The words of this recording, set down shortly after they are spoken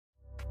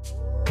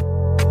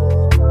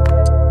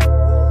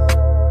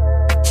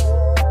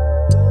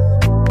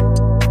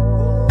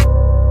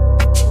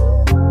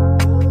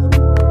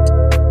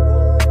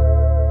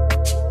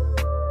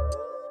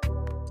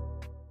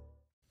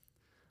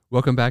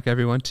Welcome back,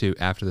 everyone, to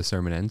After the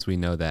Sermon Ends. We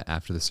know that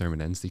after the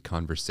sermon ends, the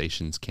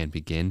conversations can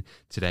begin.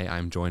 Today,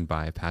 I'm joined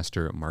by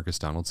Pastor Marcus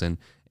Donaldson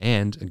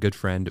and a good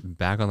friend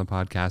back on the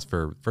podcast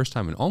for first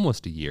time in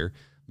almost a year,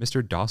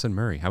 Mr. Dawson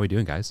Murray. How are we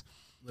doing, guys?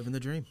 Living the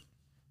dream.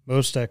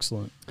 Most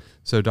excellent.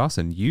 So,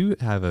 Dawson, you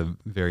have a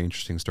very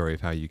interesting story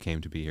of how you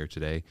came to be here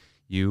today.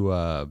 You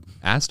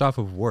asked off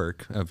of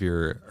work of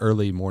your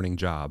early morning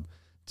job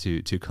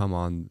to come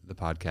on the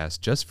podcast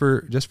just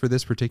for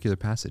this particular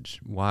passage.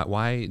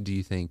 Why do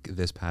you think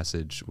this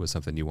passage was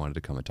something you wanted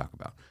to come and talk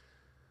about?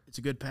 It's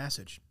a good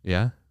passage.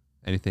 Yeah?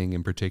 Anything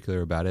in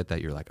particular about it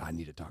that you're like, I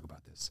need to talk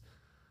about this?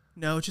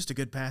 No, it's just a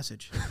good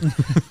passage.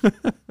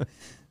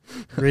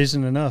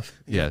 Reason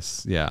enough.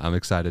 Yes. Yeah. I'm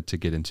excited to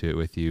get into it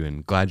with you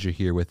and glad you're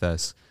here with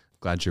us.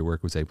 Glad your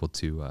work was able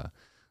to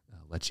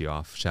let you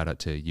off. Shout out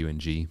to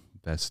UNG,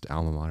 best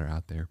alma mater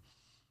out there.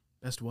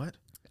 Best what?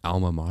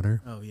 Alma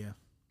mater. Oh, yeah.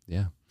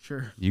 Yeah.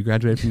 Sure. You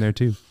graduated from there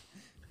too.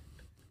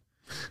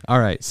 All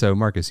right. So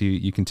Marcus,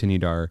 you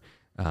continued our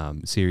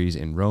series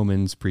in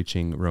Romans,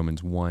 preaching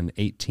Romans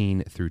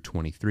 1:18 through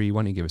 23.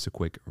 Why don't you give us a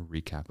quick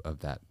recap of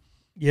that?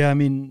 Yeah, I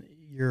mean,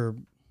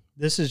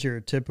 this is your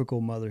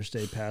typical Mother's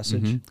Day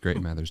passage. Mm-hmm. Great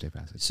Mother's Day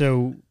passage.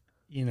 So,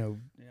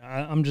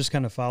 I'm just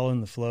kind of following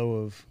the flow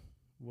of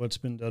what's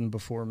been done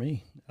before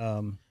me.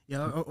 I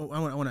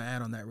want to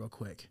add on that real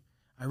quick.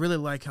 I really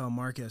like how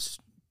Marcus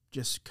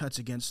just cuts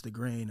against the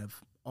grain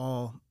of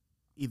all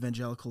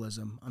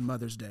evangelicalism on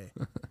Mother's Day,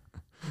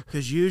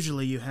 because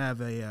usually you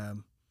have a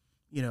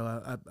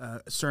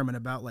sermon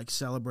about like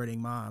celebrating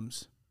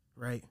moms,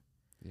 right?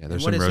 Yeah,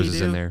 there's some roses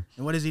in there.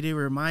 And what does he do? He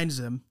reminds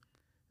them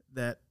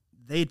that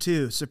they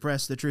too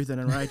suppress the truth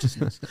and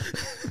unrighteousness.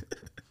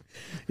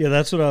 Yeah,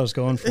 that's what I was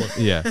going for.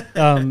 Yeah.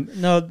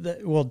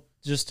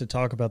 Just to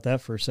talk about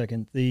that for a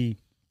second,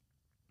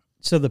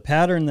 so the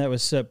pattern that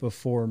was set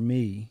before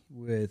me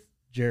with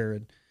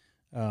Jared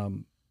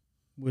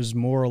was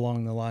more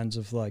along the lines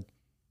of like,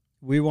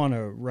 we want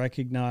to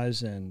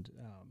recognize and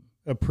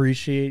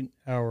appreciate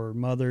our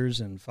mothers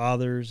and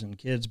fathers and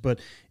kids, but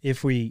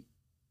if we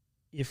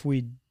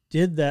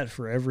did that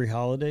for every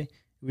holiday,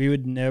 we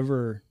would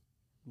never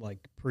like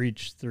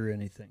preach through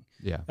anything.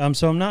 Yeah.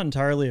 So I'm not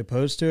entirely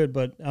opposed to it,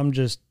 but I'm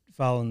just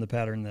following the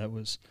pattern that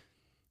was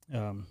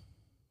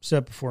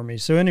set before me.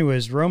 So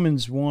anyways,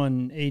 Romans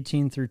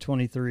 1:18 through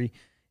 23,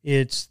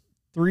 it's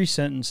 3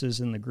 sentences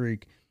in the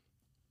Greek.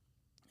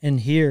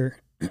 And here,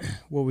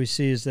 what we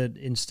see is that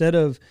instead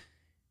of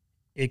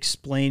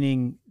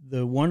explaining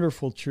the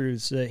wonderful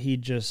truths that he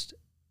just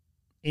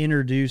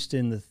introduced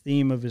in the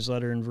theme of his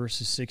letter in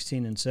verses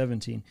 16 and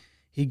 17,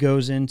 he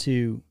goes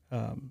into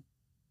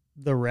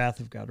the wrath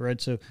of God, right?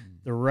 So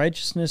the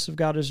righteousness of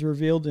God is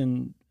revealed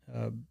in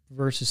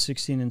verses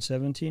 16 and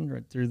 17,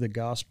 right, through the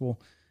gospel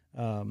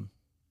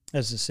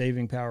as the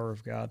saving power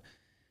of God.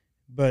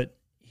 But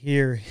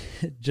here,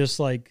 just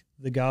like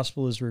the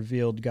gospel is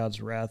revealed,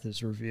 God's wrath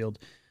is revealed.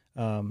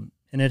 And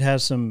it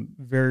has some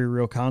very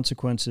real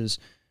consequences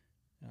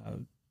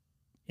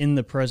in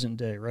the present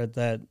day, right?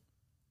 That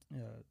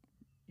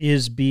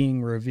is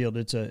being revealed.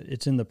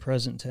 It's in the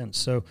present tense.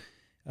 So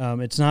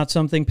it's not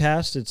something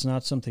past. It's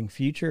not something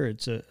future.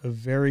 It's a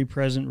very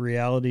present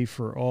reality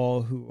for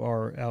all who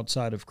are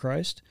outside of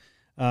Christ.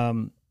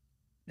 And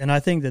I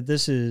think that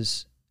this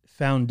is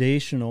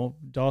foundational.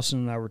 Dawson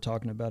and I were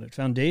talking about it.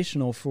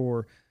 Foundational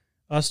for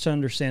us to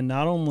understand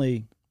not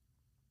only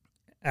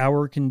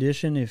our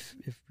condition, if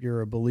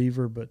you're a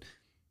believer, but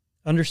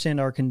understand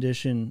our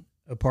condition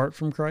apart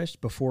from Christ,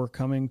 before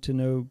coming to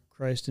know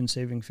Christ in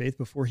saving faith,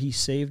 before he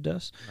saved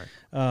us.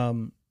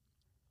 Right.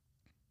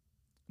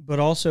 But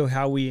also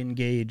how we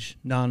engage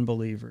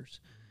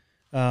non-believers.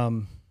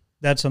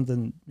 That's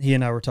something he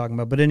and I were talking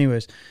about. But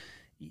anyways,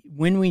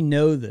 when we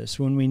know this,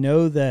 when we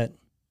know that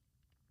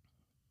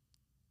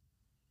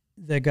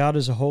God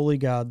is a holy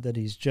God, that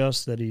he's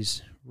just, that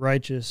he's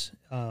righteous,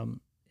 and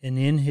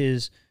in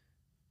his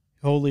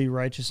holy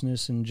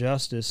righteousness and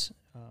justice,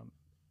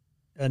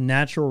 a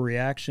natural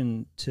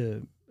reaction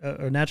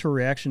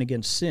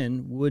against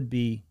sin would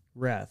be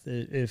wrath.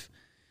 If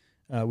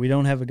we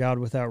don't have a God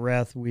without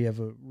wrath, we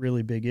have a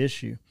really big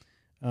issue.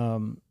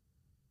 And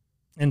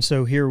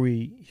so here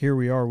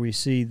we are. We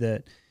see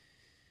that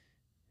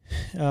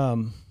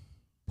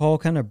Paul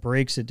kind of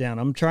breaks it down.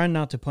 I'm trying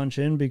not to punch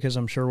in because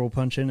I'm sure we'll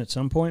punch in at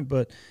some point,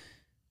 but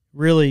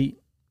really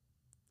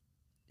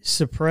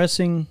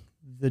suppressing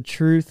the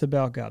truth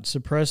about God,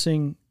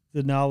 suppressing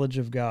the knowledge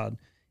of God,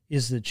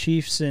 is the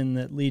chief sin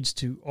that leads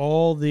to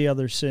all the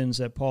other sins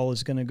that Paul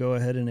is going to go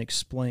ahead and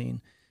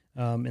explain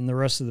in the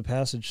rest of the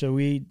passage. So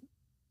we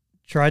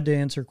tried to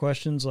answer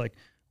questions like,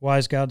 why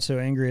is God so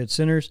angry at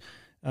sinners?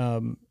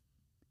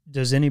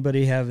 Does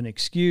anybody have an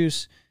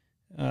excuse?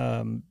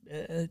 Some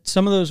of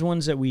those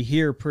ones that we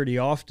hear pretty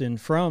often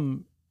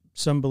from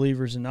some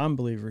believers and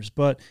non-believers.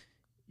 But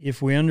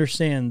if we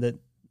understand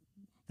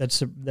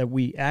that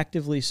we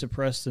actively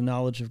suppress the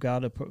knowledge of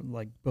God,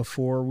 like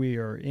before we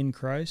are in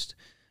Christ,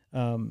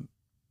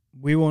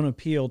 we won't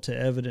appeal to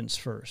evidence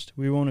first.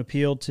 We won't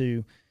appeal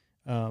to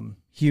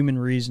human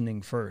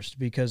reasoning first,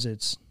 because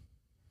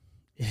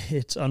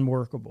it's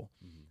unworkable.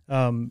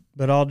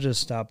 But I'll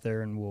just stop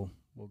there and we'll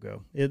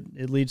go.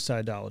 It leads to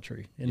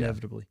idolatry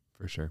inevitably.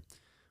 Yeah, for sure.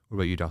 What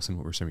about you, Dawson?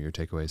 What were some of your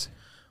takeaways?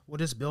 Well,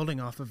 just building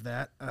off of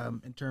that,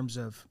 in terms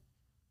of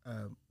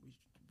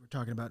we're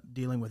talking about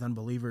dealing with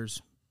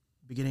unbelievers,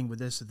 beginning with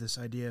this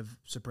idea of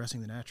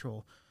suppressing the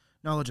natural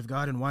knowledge of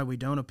God, and why we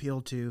don't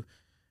appeal to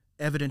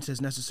evidence as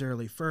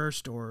necessarily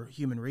first or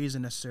human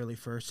reason necessarily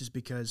first, is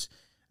because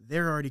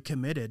they're already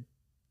committed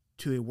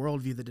to a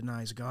worldview that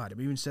denies God.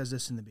 It even says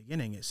this in the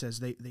beginning. It says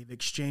they've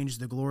exchanged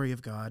the glory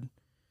of God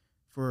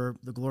for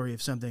the glory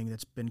of something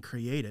that's been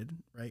created,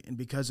 right? And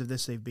because of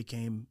this, they've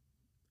became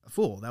a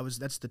fool.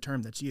 That's the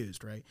term that's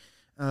used, right?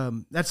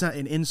 That's not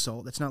an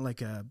insult. That's not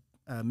like a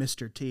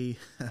Mr. T,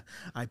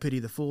 I pity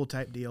the fool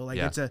type deal. Like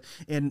it's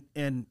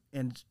in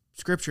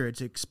Scripture,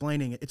 it's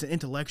explaining it. It's an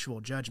intellectual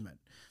judgment.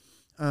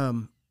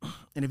 And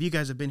if you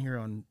guys have been here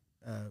on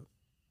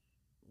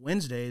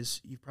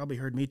Wednesdays, you've probably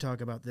heard me talk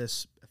about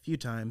this a few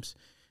times.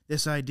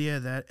 This idea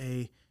that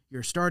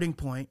your starting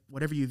point,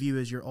 whatever you view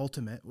as your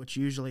ultimate, which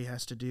usually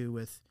has to do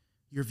with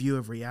your view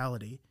of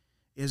reality,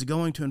 is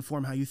going to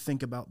inform how you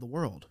think about the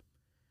world.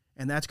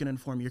 And that's going to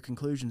inform your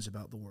conclusions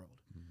about the world.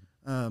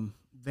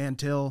 Van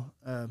Til,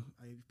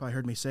 you've probably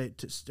heard me say,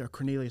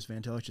 Cornelius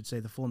Van Til, I should say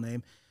the full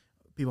name.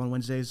 People on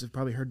Wednesdays have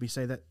probably heard me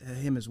say that,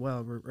 him as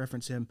well,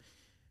 reference him.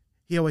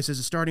 He always says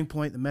the starting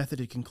point, the method,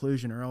 and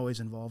conclusion are always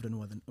involved in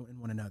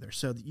one another.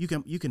 So you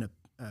can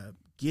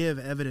give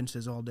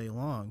evidences all day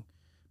long,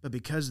 but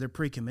because they're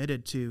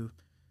pre-committed to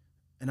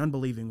an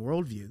unbelieving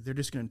worldview, they're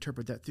just going to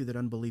interpret that through that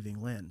unbelieving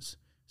lens.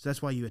 So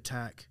that's why you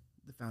attack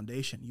the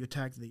foundation. You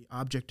attack the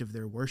object of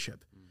their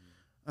worship.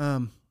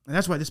 And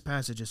that's why this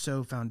passage is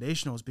so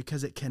foundational, is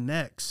because it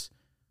connects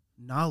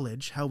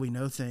knowledge, how we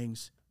know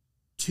things,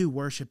 to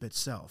worship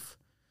itself.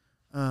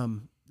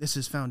 This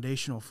is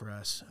foundational for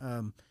us.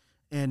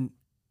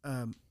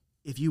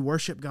 If you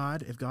worship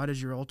God, if God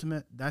is your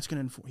ultimate,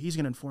 He's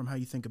going to inform how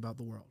you think about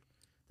the world.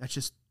 That's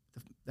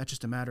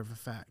just a matter of a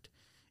fact.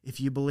 If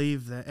you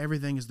believe that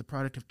everything is the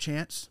product of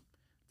chance,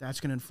 that's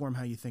going to inform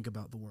how you think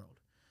about the world.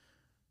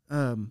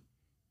 Go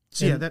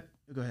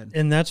ahead.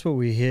 And that's what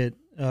we hit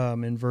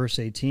in verse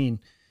 18.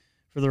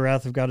 For the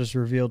wrath of God is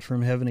revealed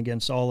from heaven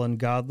against all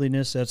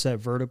ungodliness. That's that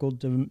vertical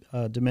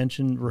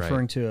dimension,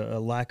 referring to a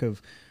lack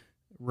of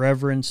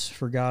reverence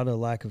for God, a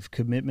lack of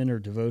commitment or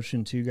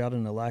devotion to God,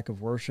 and a lack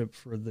of worship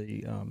for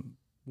the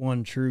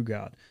one true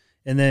God.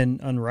 And then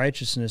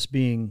unrighteousness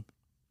being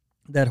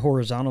that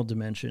horizontal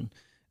dimension.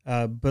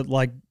 But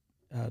like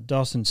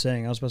Dawson's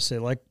saying, I was about to say,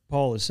 like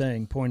Paul is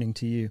saying, pointing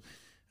to you,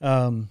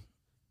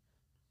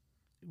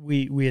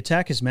 we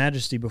attack his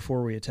majesty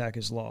before we attack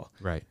his law.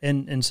 Right.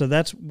 And so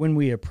that's when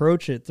we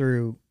approach it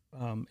through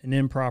an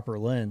improper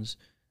lens,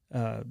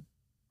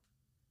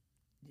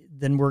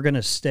 then we're going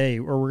to stay,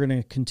 or we're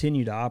going to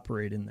continue to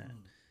operate in that.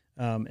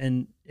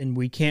 And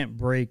we can't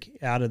break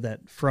out of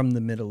that from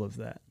the middle of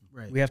that.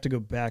 Right. We have to go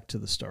back to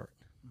the start.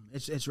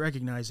 It's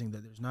recognizing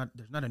that there's not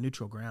a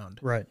neutral ground.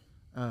 Right.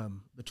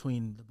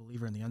 Between the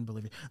believer and the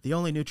unbeliever. The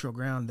only neutral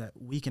ground that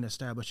we can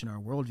establish in our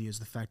worldview is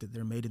the fact that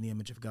they're made in the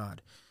image of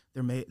God.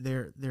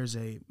 There's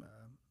a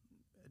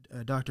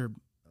Dr.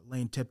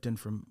 Lane Tipton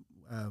from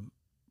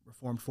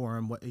Reformed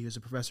Forum. He was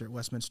a professor at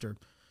Westminster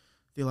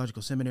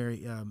Theological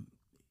Seminary.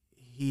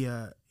 He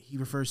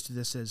refers to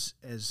this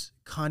as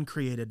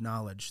concreated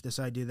knowledge. This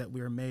idea that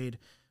we are made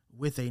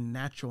with a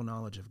natural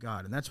knowledge of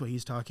God, and that's what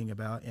he's talking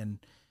about in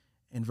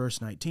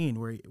verse 19,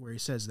 where he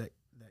says that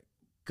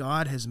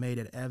God has made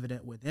it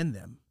evident within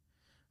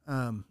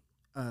them,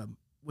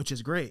 which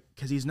is great,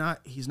 because he's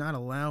not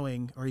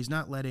allowing, or he's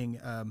not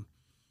letting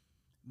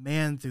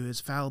man through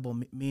his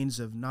fallible means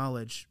of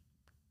knowledge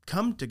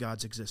come to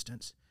God's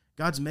existence.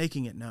 God's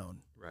making it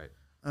known. Right.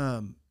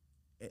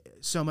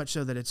 So much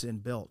so that it's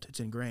inbuilt, it's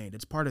ingrained,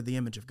 it's part of the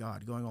image of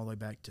God, going all the way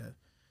back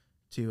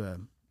to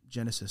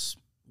Genesis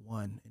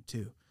 1 and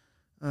 2.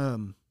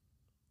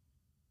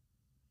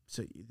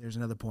 So there's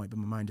another point, but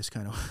my mind just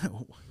kind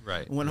of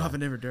went off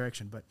in a different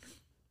direction. But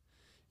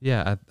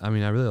yeah, I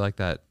mean, I really like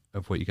that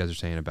of what you guys are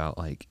saying about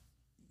like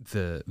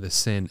the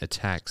sin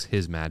attacks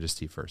His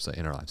majesty first, like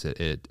in our lives.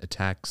 It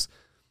attacks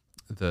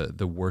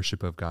the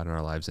worship of God in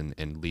our lives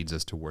and leads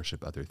us to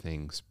worship other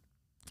things.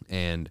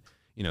 And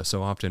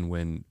so often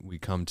when we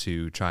come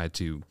to try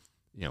to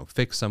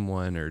fix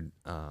someone, or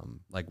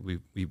like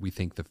we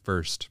think the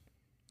first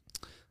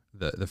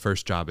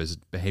job is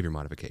behavior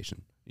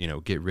modification.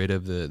 Get rid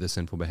of the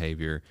sinful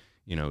behavior,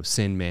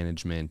 sin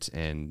management,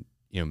 and,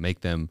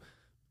 make them,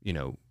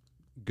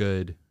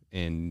 good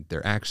in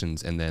their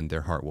actions, and then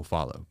their heart will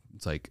follow.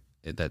 It's like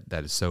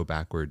that is so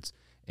backwards.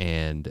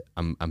 And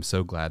I'm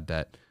so glad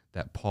that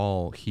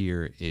Paul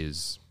here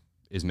is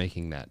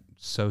making that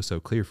so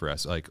clear for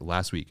us. Like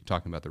last week,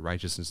 talking about the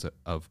righteousness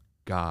of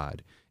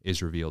God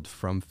is revealed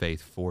from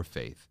faith for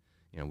faith.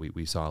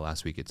 We saw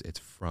last week it's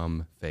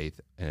from faith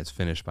and it's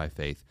finished by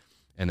faith.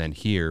 And then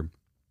here,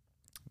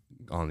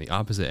 on the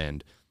opposite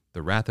end,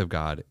 the wrath of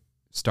God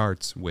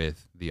starts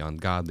with the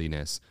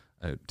ungodliness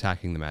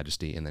attacking the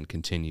majesty, and then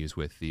continues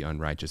with the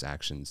unrighteous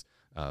actions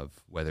of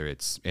whether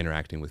it's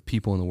interacting with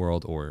people in the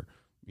world or,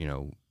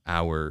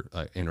 our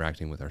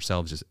interacting with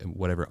ourselves, just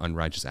whatever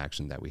unrighteous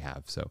action that we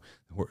have. So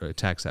it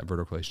attacks that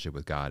vertical relationship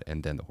with God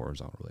and then the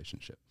horizontal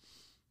relationship.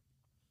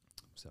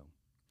 So,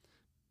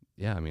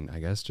 yeah, I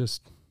guess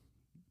just,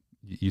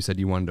 you said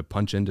you wanted to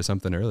punch into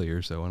something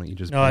earlier, so why don't you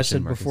just No, I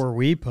said before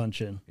we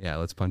punch in. Yeah,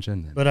 let's punch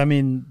in then. But I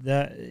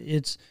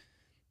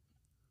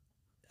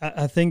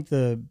think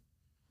the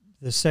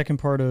second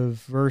part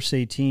of verse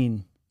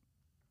 18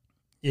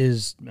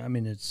 is,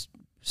 it's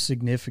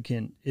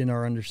significant in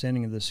our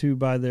understanding of this, who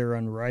by their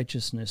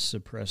unrighteousness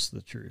suppress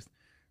the truth,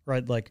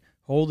 right? Like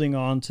holding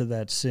on to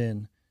that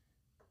sin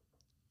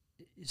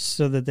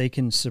so that they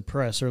can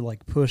suppress or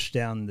like push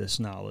down this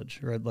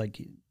knowledge, right?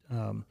 Like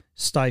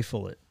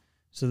stifle it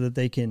so that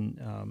they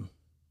can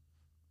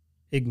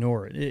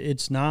ignore it.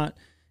 It's not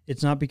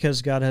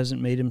because God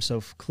hasn't made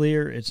himself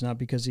clear. It's not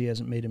because he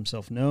hasn't made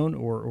himself known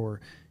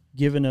or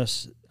given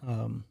us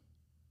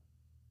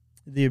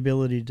the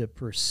ability to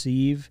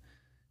perceive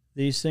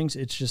these things.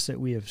 It's just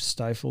that we have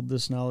stifled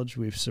this knowledge.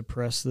 We've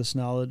suppressed this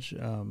knowledge,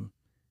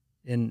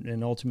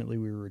 and ultimately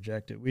we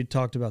reject it. We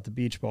talked about the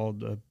beach ball,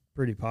 a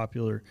pretty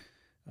popular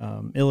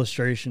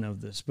illustration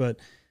of this, but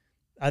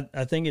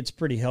I think it's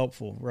pretty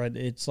helpful, right?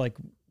 It's like,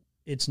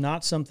 it's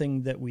not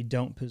something that we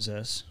don't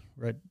possess,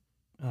 right?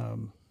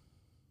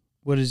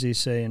 What does he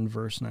say in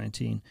verse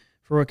 19?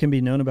 For what can be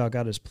known about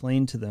God is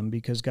plain to them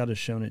because God has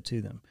shown it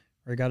to them.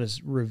 Right? God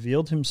has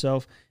revealed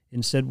himself.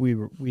 Instead,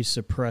 we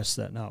suppress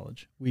that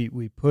knowledge.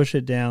 We push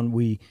it down.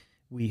 We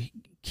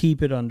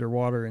keep it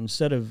underwater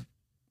instead of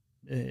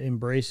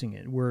embracing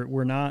it.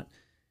 We're not.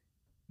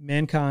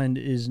 Mankind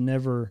is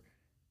never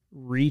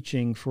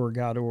reaching for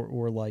God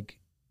or like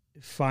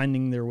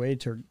finding their way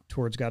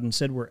towards God.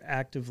 Instead, we're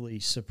actively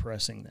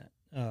suppressing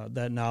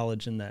that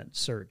knowledge and that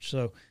search.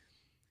 So,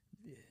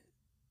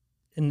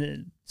 and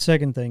the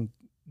second thing,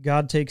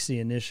 God takes the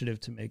initiative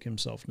to make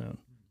himself known.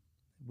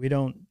 We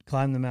don't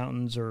climb the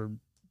mountains or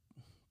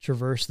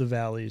traverse the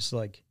valleys.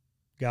 Like,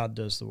 God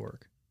does the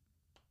work.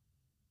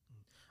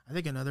 I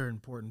think another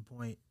important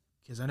point,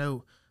 because I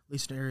know at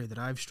least an area that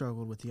I've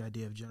struggled with the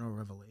idea of general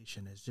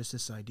revelation, is just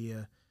this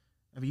idea,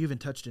 you even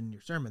touched in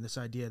your sermon, this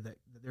idea that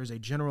there's a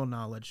general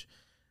knowledge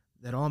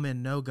that all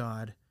men know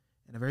God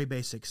in a very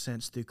basic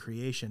sense through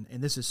creation,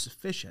 and this is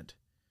sufficient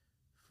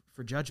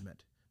for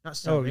judgment, not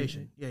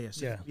salvation. For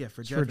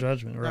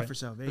judgment, right. Not for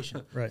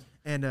salvation. Right.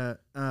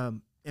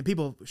 And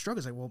people struggle.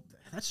 It's like, well,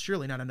 that's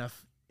surely not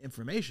enough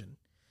information.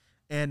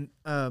 And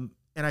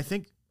I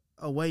think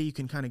a way you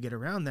can kind of get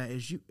around that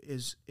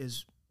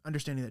is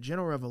understanding that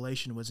general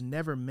revelation was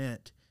never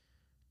meant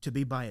to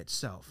be by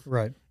itself.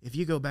 Right. If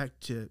you go back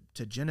to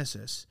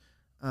Genesis,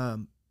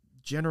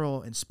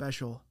 general and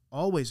special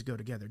always go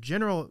together.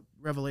 General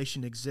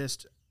revelation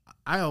exists,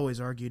 I always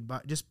argued,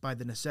 by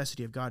the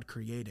necessity of God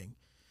creating.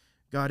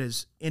 God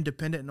is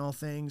independent in all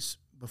things.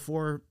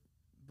 Before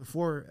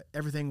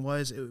everything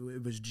was,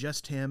 it was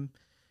just him.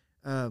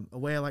 A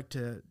way I like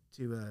to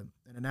an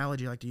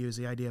analogy I like to use,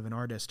 the idea of an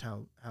artist,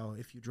 how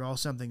if you draw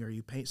something or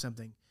you paint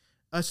something,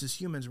 us as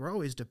humans, we're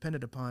always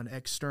dependent upon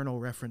external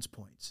reference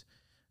points.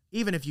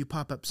 Even if you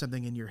pop up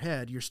something in your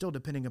head, you're still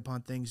depending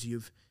upon things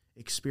you've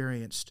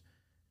experienced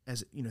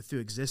as, through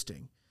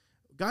existing.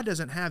 God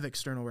doesn't have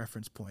external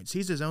reference points.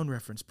 He's his own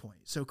reference point.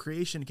 So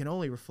creation can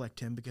only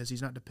reflect him because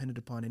he's not dependent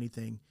upon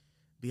anything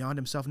beyond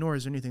himself, nor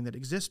is there anything that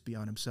exists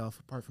beyond himself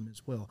apart from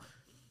his will.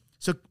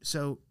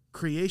 So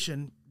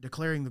creation,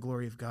 declaring the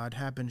glory of God,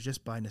 happens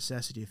just by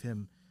necessity of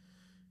him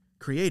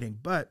creating.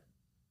 But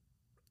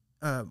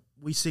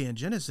we see in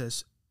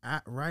Genesis,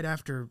 right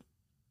after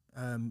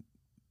man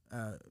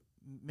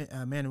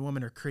and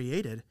woman are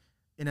created,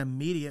 an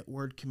immediate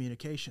word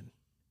communication.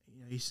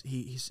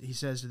 He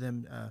says to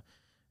them,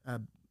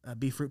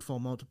 be fruitful,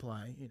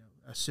 multiply,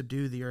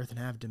 subdue the earth and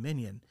have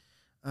dominion.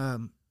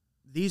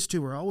 These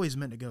two are always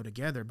meant to go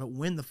together, but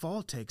when the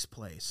fall takes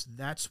place,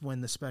 that's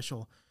when the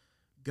special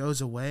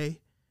goes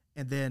away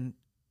and then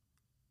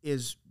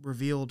is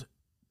revealed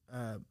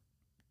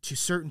to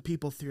certain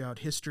people throughout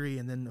history.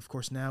 And then, of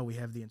course, now we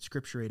have the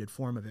inscripturated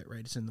form of it, right?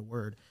 It's in the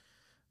Word.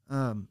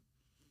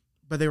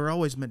 But they were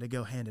always meant to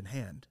go hand in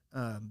hand.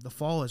 The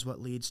fall is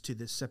what leads to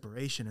this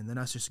separation, and then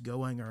us just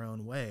going our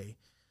own way.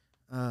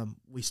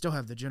 We still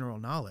have the general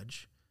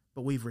knowledge,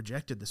 but we've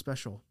rejected the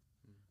special,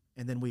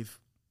 and then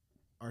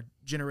our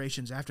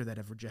generations after that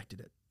have rejected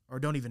it or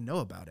don't even know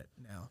about it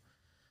now,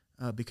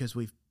 because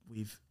we've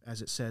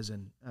as it says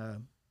in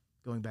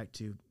going back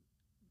to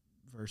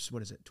verse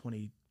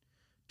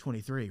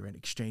 23, right?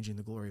 Exchanging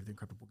the glory of the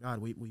incorruptible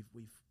God.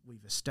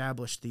 We've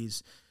established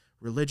these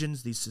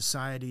religions, these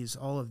societies,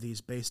 all of these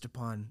based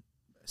upon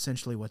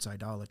essentially what's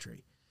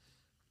idolatry.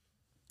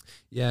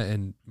 Yeah,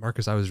 and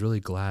Marcus, I was really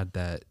glad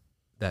that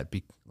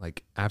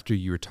after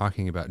you were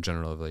talking about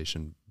general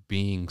revelation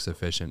being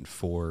sufficient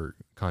for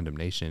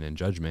condemnation and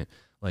judgment,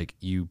 like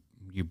you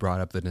brought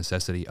up the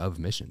necessity of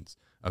missions,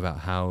 about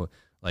how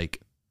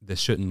this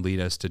shouldn't lead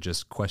us to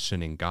just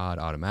questioning God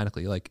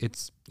automatically. Like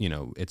it's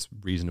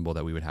reasonable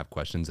that we would have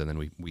questions, and then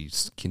we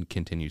can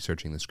continue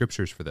searching the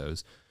scriptures for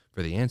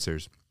the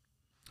answers.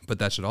 But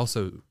that should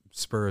also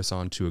spur us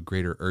on to a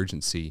greater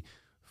urgency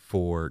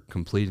for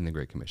completing the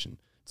Great Commission.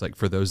 It's like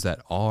for those that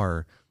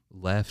are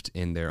left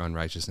in their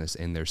unrighteousness,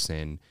 in their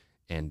sin,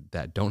 and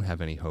that don't have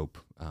any hope,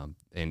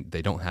 and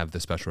they don't have the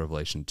special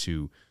revelation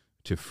to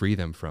free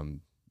them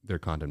from their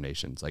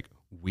condemnations. Like,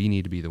 we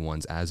need to be the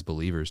ones as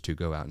believers to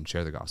go out and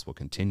share the gospel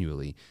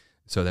continually,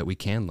 so that we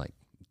can like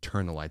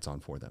turn the lights on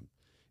for them,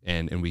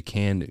 and we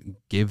can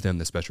give them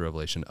the special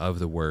revelation of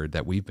the word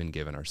that we've been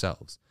given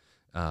ourselves.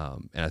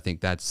 And I think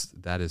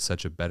that is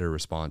such a better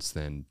response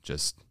than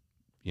just,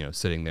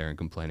 sitting there and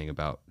complaining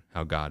about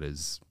how God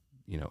is,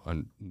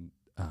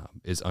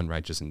 is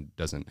unrighteous and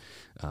doesn't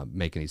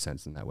make any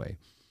sense in that way.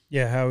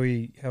 Yeah, how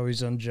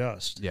he's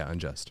unjust. Yeah,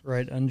 unjust.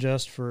 Right,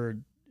 unjust for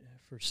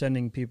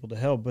sending people to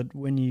hell. But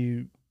when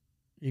you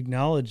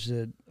acknowledge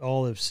that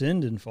all have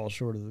sinned and fall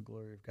short of the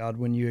glory of God,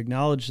 when you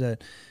acknowledge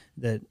that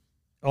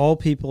all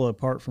people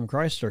apart from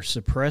Christ are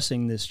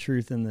suppressing this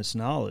truth and this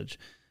knowledge,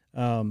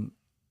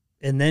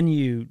 and then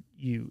you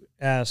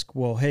ask,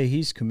 well, hey,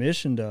 he's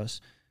commissioned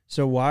us,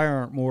 so why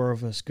aren't more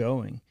of us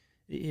going?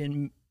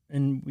 And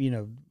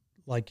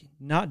like,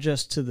 not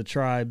just to the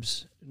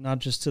tribes, not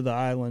just to the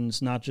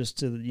islands, not just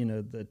to the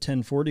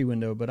 1040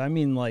 window, but I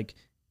mean like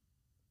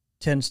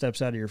 10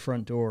 steps out of your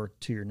front door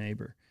to your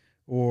neighbor,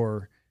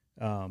 or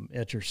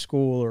at your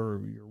school or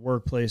your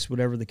workplace,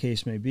 whatever the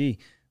case may be.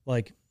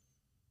 Like,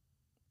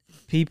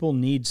 people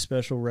need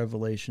special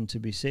revelation to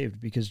be saved,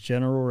 because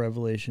general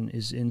revelation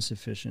is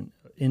insufficient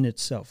in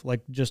itself, like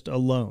just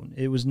alone.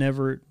 It was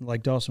never,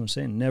 like Dawson was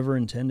saying, never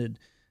intended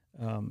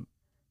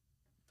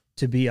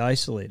to be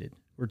isolated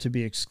or to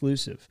be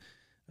exclusive.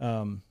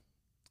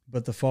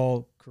 But the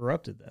fall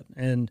corrupted that.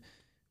 And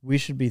we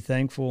should be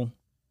thankful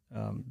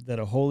that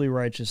a holy,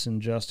 righteous,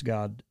 and just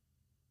God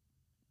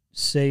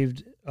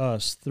saved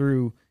us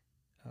through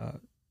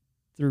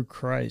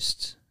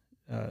Christ,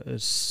 a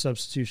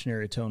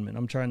substitutionary atonement.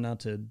 I'm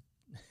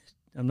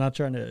not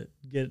trying to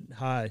get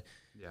high,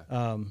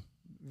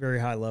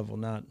 very high level,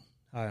 not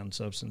high on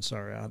substance.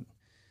 Sorry,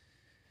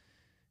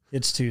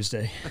 it's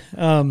Tuesday.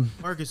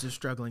 Marcus is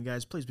struggling,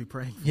 guys. Please be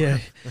praying for him.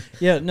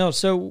 Yeah. No.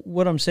 So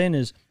what I'm saying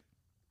is,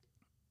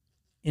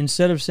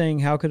 instead of saying,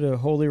 how could a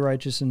holy,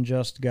 righteous, and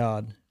just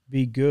God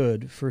be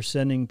good for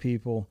sending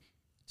people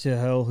to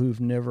hell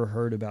who've never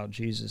heard about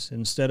Jesus,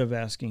 instead of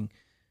asking,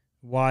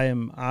 why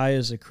am I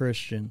as a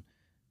Christian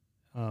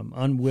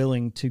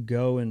unwilling to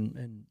go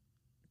and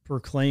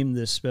proclaim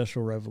this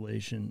special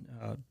revelation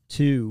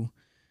to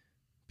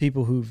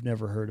people who've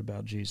never heard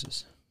about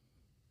Jesus?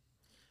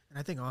 And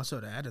I think also,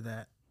 to add to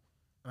that,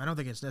 I don't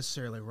think it's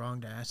necessarily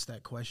wrong to ask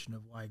that question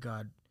of why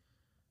God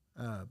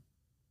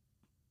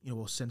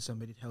will send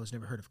somebody to hell who's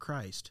never heard of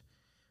Christ,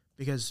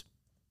 because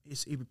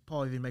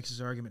Paul even makes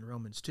his argument in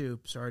Romans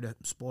 2. Sorry to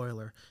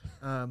spoiler.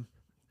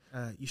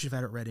 You should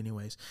have had it read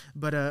anyways.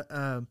 But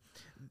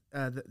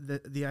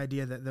the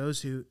idea that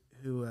those who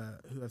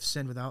have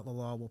sinned without the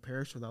law will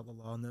perish without the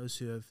law, and those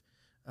who have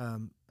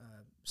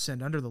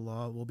sinned under the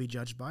law will be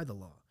judged by the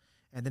law.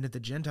 And then if the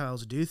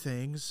Gentiles do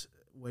things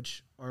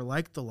which are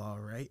like the law,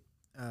 right,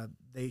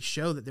 they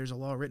show that there's a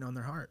law written on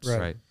their hearts.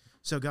 Right.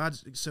 So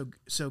God's not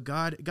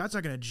going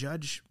to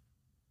judge.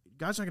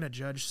 God's not going to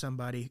judge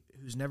somebody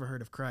who's never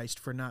heard of Christ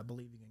for not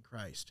believing in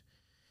Christ,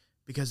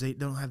 because they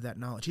don't have that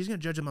knowledge. He's going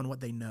to judge them on what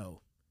they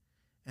know.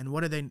 And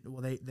what do they?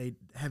 Well, they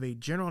have a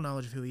general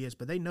knowledge of who he is,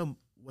 but they know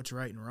what's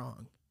right and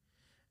wrong.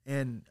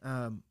 And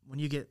when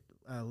you get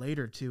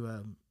later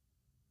to,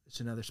 it's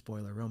another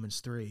spoiler,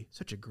 Romans 3,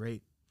 such a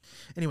great.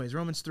 Anyways,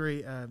 Romans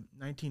 3,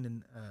 19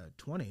 and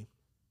 20.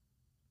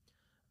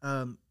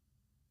 Well,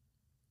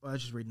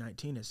 let's just read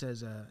 19. It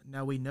says,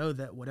 now we know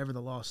that whatever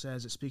the law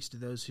says, it speaks to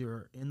those who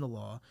are in the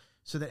law,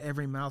 so that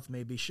every mouth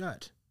may be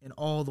shut, and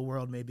all the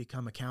world may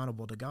become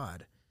accountable to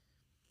God.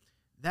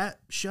 That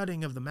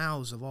shutting of the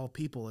mouths of all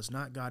people is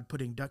not God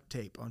putting duct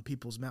tape on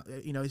people's mouth.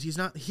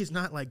 He's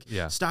not like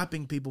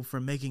stopping people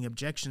from making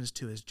objections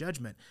to his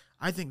judgment.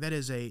 I think that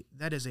is a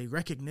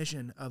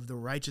recognition of the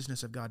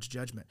righteousness of God's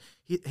judgment.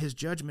 His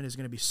judgment is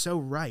going to be so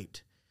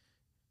right,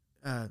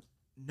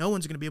 no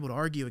one's going to be able to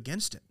argue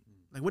against it.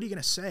 Like, what are you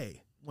going to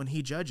say when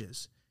he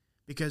judges?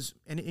 Because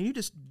and you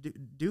just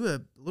do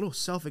a little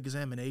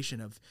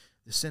self-examination of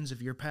the sins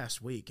of your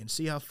past week and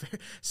see how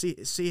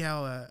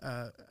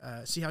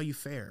you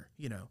fare.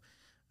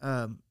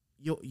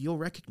 You'll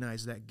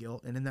recognize that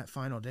guilt, and in that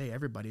final day,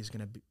 everybody is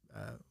going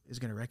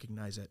to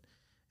recognize it,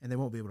 and they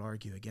won't be able to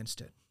argue against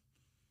it.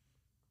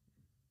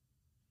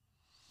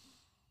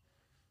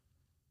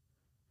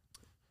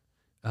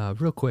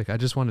 Real quick, I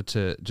just wanted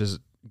to just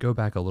go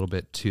back a little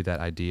bit to that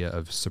idea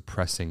of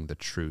suppressing the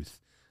truth.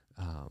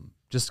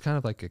 Just kind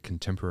of like a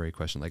contemporary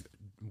question, like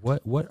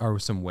what are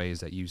some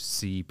ways that you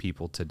see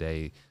people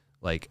today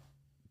like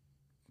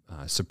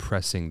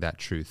suppressing that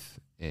truth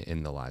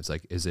in the lives?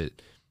 Like, is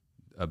it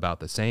about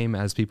the same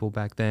as people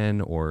back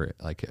then, or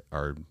like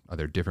are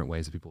there different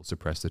ways that people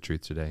suppress the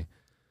truth today?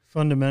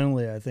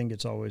 Fundamentally, I think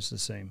it's always the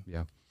same.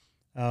 Yeah.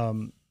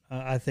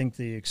 I think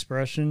the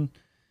expression,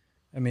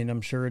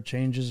 I'm sure it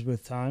changes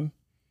with time,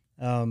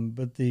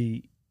 but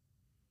the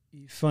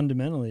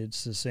fundamentally,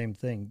 it's the same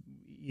thing,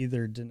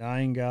 either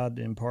denying God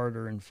in part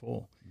or in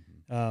full.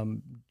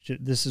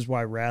 This is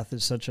why wrath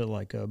is such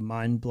a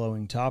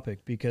mind-blowing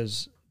topic,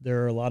 because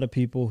there are a lot of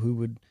people who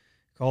would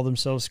call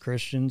themselves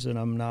Christians, and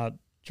I'm not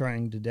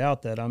trying to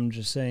doubt that. I'm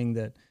just saying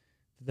that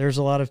there's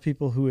a lot of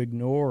people who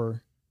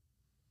ignore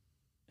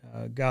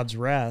God's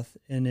wrath,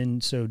 and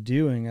in so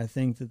doing, I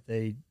think that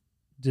they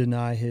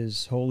deny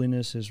his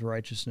holiness, his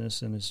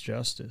righteousness, and his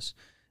justice,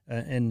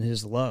 and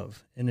his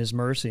love, and his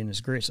mercy, and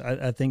his grace.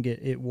 I think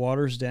it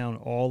waters down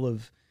all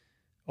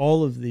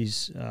of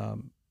these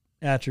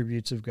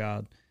attributes of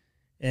God,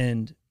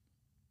 and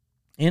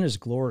his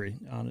glory.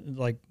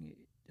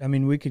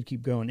 We could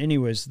keep going.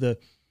 Anyways,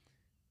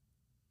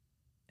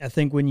 I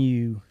think when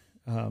you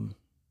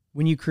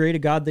create a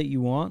God that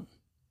you want,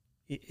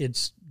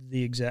 it's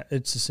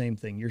the same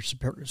thing. You're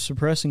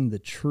suppressing the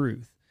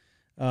truth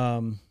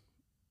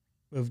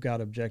of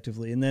God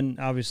objectively, and then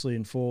obviously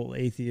in full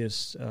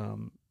atheists,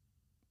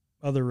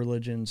 other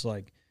religions,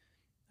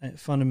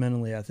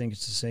 fundamentally, I think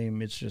it's the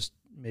same. It's just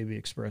maybe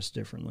expressed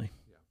differently.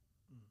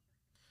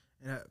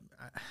 And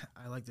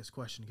I like this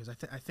question because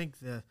I think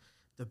the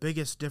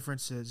biggest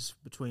differences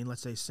between,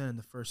 let's say, sin in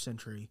the first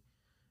century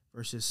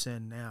versus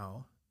sin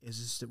now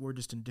is that we're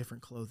just in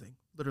different clothing,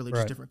 literally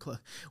just different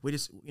clothing. We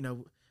just,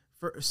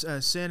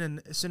 sin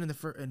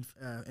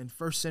in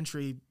first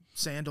century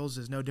sandals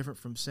is no different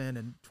from sin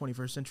in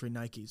 21st century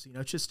Nikes.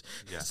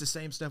 It's the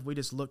same stuff. We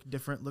just look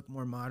different, look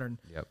more modern.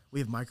 Yep. We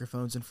have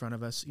microphones in front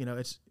of us. But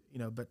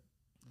at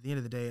the end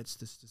of the day, it's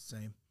just the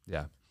same.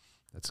 Yeah,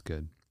 that's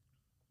good.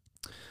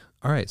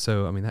 All right,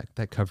 so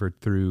that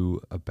covered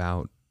through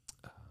about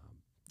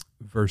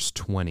verse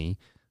 20.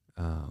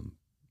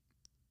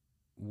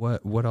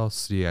 What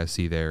else do you guys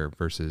see there?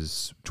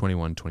 Verses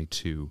 21,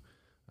 22,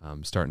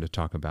 starting to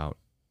talk about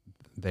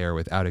there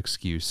without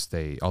excuse.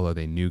 Although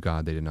they knew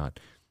God, they did not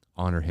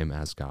honor him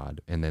as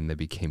God, and then they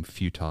became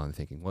futile in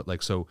thinking.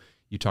 So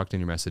you talked in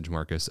your message,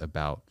 Marcus,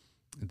 about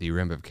the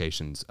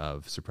ramifications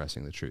of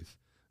suppressing the truth.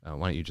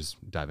 Why don't you just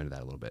dive into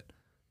that a little bit?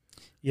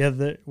 Yeah.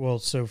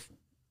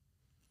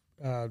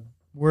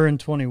 We're in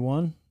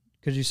 21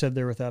 because you said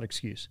they're without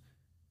excuse.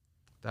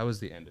 That was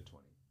the end of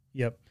 20.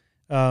 Yep.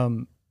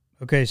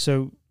 Okay,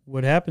 so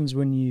what happens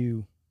when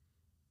you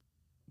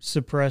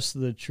suppress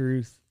the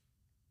truth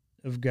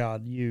of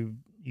God? You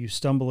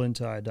stumble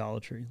into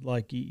idolatry.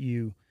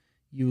 You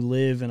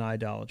live in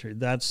idolatry.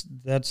 That's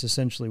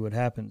essentially what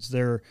happens.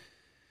 There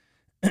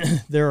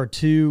are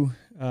two,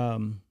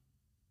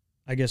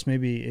 I guess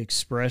maybe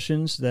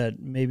expressions that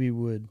maybe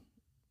would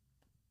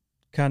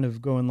kind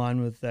of go in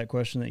line with that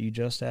question that you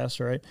just asked,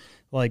 right?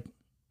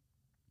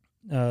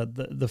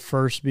 The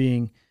first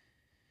being,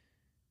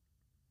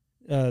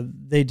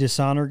 they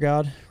dishonor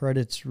God, right?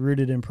 It's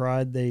rooted in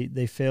pride.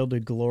 They fail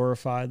to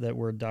glorify, that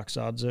word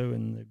doxazo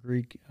in the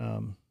Greek,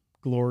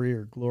 glory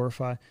or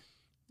glorify.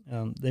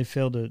 They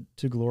fail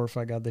to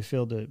glorify God. They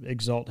fail to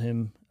exalt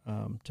him,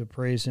 to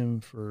praise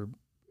him for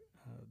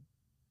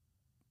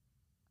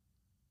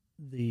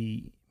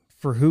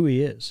who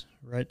he is,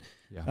 right?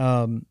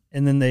 Yeah.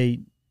 And then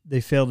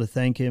they fail to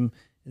thank him.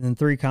 And then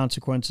three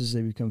consequences: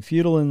 they become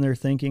futile in their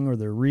thinking or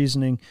their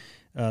reasoning.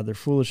 Their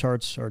foolish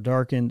hearts are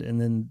darkened, and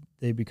then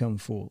they become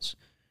fools,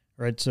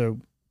 right? So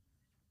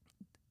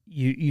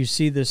you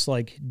see this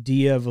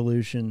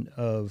de-evolution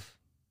of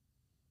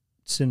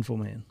sinful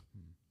man.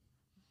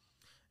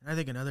 And I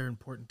think another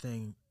important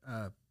thing,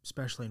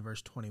 especially in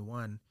verse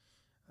 21,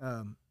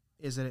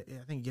 is that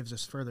I think it gives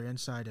us further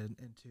insight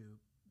into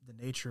the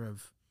nature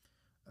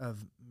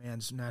of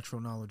man's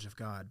natural knowledge of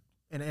God.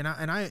 And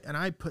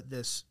I put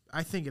this,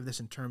 I think of this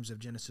in terms of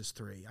Genesis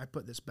 3. I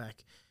put this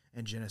back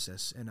in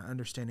Genesis, and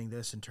understanding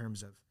this in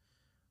terms of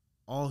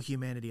all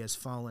humanity has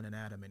fallen in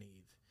Adam and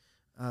Eve.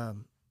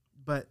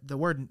 But the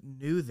word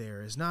 "knew"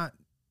 there is not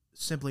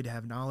simply to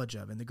have knowledge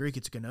of. In the Greek,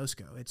 it's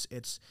gnosko.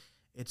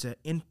 It's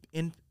an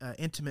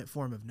intimate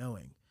form of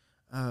knowing.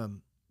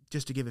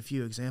 Just to give a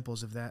few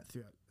examples of that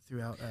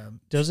throughout.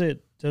 Does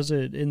it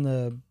in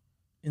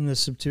the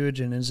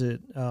Septuagint? Is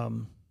it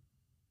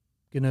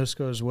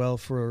gnosko as well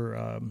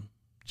for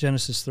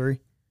Genesis 3?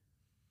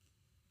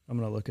 I'm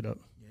gonna look it up.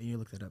 Yeah, you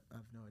look that up. I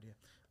have no idea.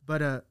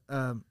 But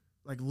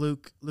like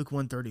Luke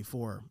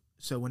 1:34.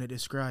 So when it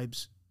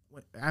describes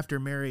after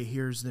Mary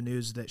hears the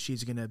news that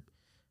she's gonna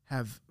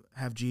have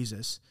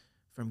Jesus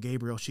from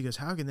Gabriel, she goes,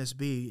 "How can this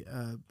be?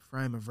 For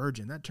I am a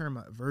virgin." That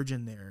term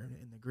 "virgin" there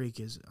in the Greek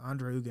is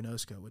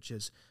androginosko, which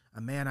is a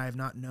man I have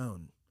not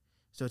known.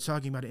 So it's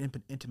talking about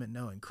intimate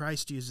knowing.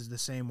 Christ uses the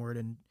same word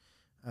in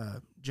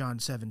John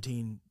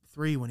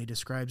 17:3 when he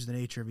describes the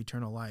nature of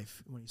eternal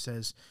life. When he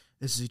says,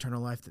 "This is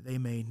eternal life, that they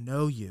may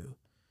know you,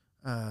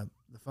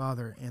 the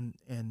Father,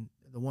 and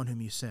the one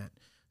whom you sent."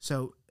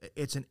 So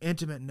it's an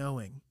intimate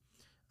knowing,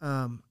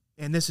 and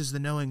this is the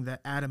knowing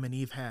that Adam and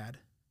Eve had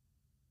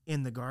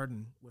in the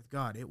garden with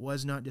God. It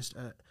was not just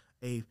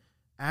a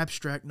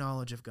abstract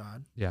knowledge of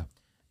God. Yeah.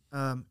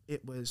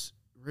 It was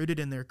rooted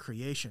in their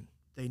creation.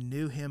 They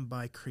knew him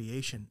by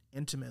creation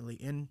intimately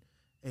in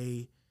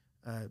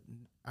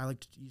I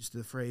like to use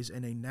the phrase,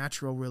 in a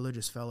natural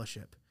religious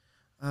fellowship.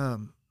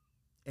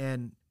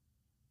 And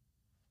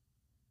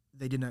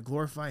they did not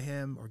glorify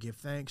him or give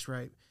thanks,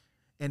 right?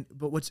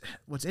 But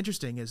what's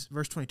interesting is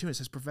verse 22. It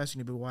says, "Professing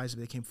to be wise,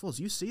 they became fools."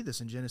 You see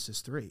this in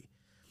Genesis 3.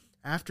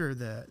 After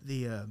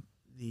the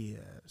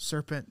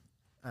serpent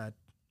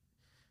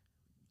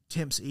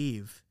tempts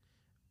Eve,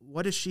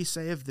 what does she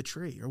say of the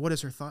tree, or what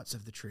is her thoughts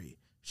of the tree?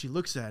 She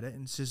looks at it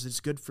and says it's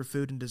good for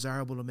food and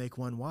desirable to make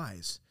one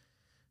wise.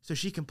 So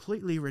she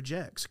completely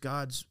rejects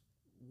God's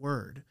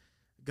word,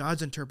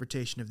 God's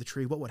interpretation of the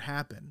tree, what would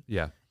happen.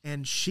 Yeah.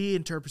 And she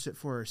interprets it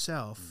for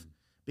herself,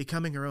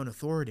 becoming her own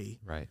authority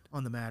Right.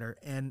 on the matter.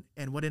 And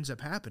what ends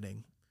up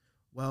happening?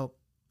 Well,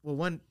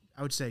 one,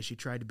 I would say she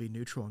tried to be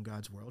neutral in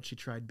God's world. She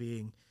tried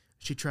being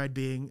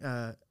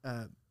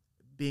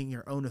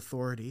her own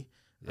authority,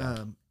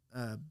 Yeah.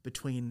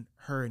 between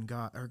her and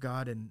God, or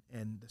God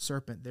and the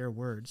serpent, their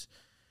words.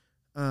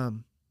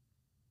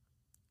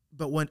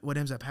 But what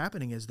ends up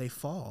happening is they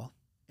fall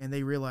and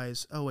they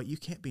realize, oh, wait, you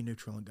can't be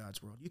neutral in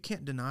God's world. You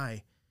can't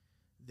deny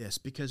this,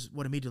 because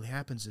what immediately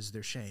happens is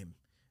their shame,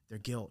 their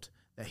guilt,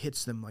 that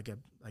hits them like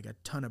a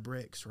ton of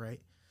bricks,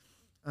 right?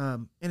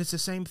 And it's the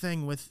same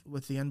thing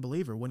with the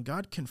unbeliever. When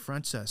God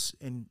confronts us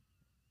in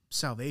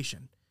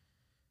salvation,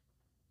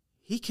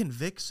 he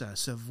convicts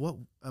us of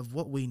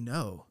what we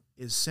know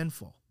is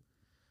sinful.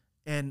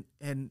 And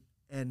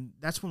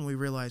that's when we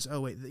realize,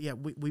 oh wait, yeah,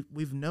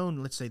 we've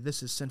known, let's say,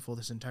 this is sinful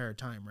this entire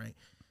time, right?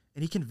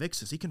 And he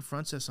convicts us, he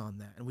confronts us on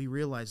that, and we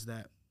realize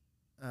that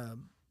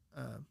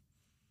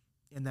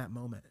in that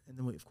moment, and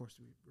then we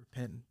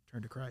repent and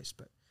turn to Christ.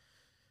 But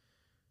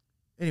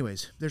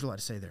anyways, there's a lot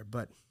to say there,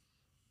 but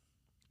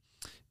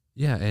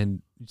Yeah,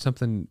 and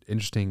something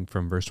interesting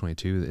from verse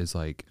 22 is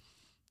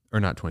or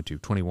not 22,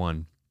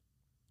 21,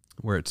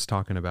 where it's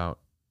talking about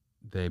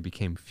they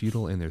became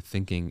futile in their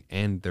thinking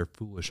and their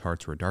foolish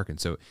hearts were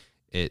darkened. So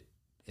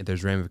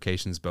there's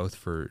ramifications both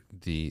for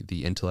the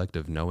intellect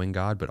of knowing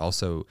God, but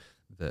also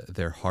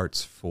their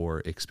hearts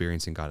for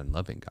experiencing God and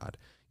loving God.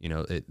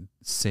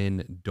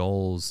 Sin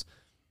dulls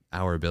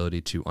our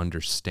ability to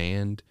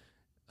understand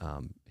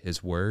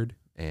his word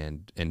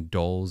and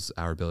dulls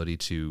our ability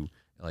to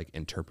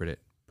interpret it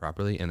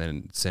properly. And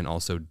then sin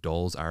also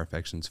dulls our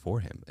affections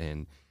for him,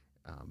 and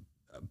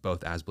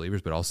both as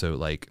believers, but also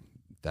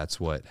that's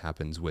what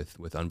happens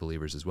with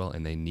unbelievers as well.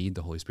 And they need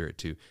the Holy Spirit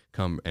to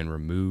come and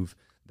remove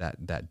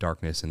that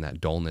darkness and that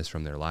dullness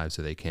from their lives,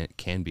 so they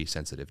can be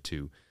sensitive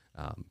to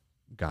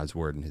God's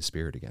word and his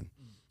Spirit again.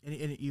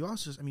 And you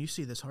also, you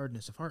see this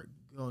hardness of heart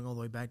going all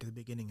the way back to the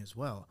beginning as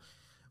well.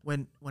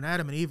 When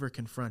Adam and Eve are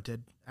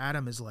confronted,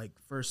 Adam is I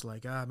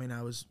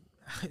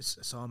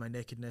saw my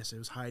nakedness. It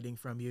was hiding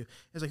from you.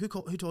 It's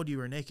who told you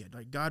were naked?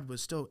 God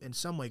was still in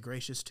some way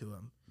gracious to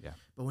him. Yeah.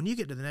 But when you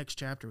get to the next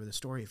chapter with the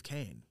story of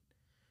Cain,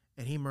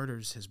 and he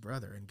murders his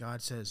brother, and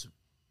God says,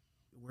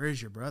 "Where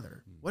is your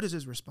brother?" Mm-hmm. What is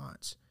his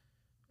response?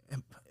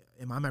 Am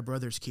I my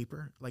brother's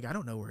keeper? I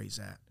don't know where he's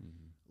at.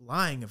 Mm-hmm.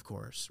 Lying, of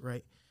course,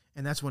 right?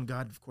 And that's when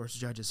God, of course,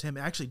 judges him.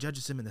 Actually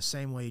judges him in the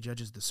same way he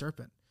judges the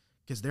serpent,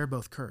 because they're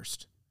both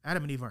cursed.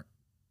 Adam and Eve are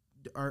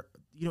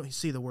you don't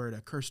see the word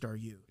cursed are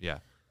you. Yeah.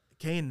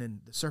 Cain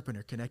and the serpent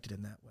are connected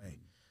in that way.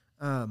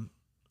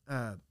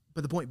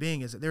 But the point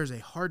being is that there's a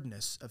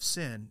hardness of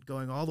sin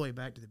going all the way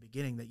back to the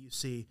beginning that you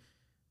see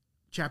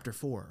chapter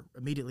 4,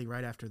 immediately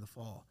right after the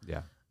fall.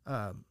 Yeah.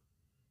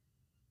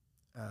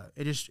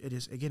 It just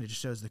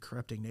shows the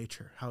corrupting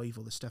nature, how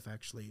evil this stuff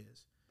actually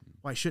is.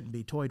 Why it shouldn't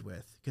be toyed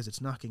with, because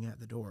it's knocking at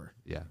the door.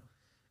 Yeah.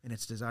 And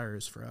its desire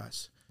is for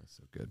us. That's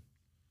so good.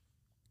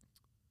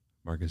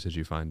 Marcus, did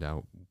you find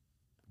out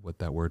what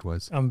that word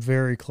was? I'm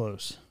very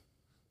close.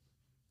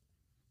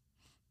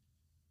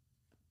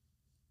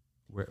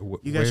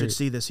 You guys should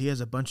see this. He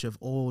has a bunch of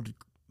old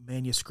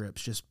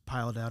manuscripts just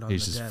piled out on the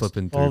desk. He's just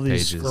flipping through all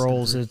these pages.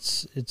 Scrolls.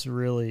 It's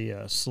really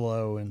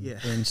slow and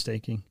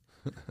painstaking.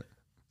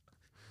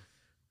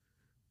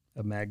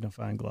 A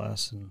magnifying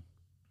glass,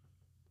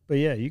 but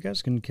yeah, you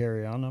guys can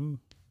carry on.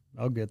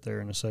 I'll get there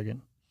in a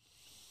second.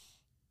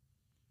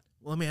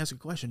 Well, let me ask a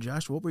question,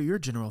 Josh. What were your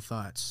general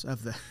thoughts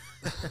of the?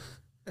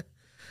 Let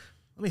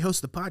me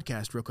host the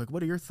podcast real quick.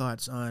 What are your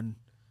thoughts on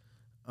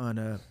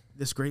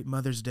this great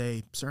Mother's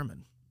Day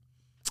sermon?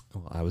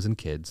 Well, I was in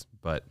kids,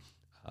 but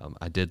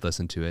I did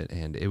listen to it,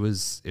 and it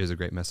was a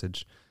great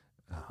message.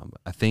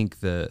 I think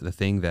the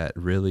thing that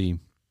really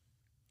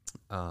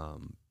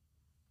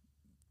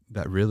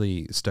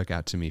stuck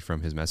out to me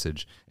from his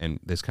message, and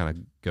this kind of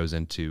goes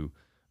into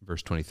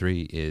verse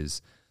 23,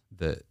 is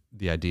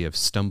the idea of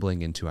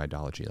stumbling into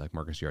idolatry. Like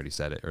Marcus, you already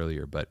said it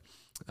earlier, but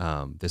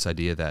this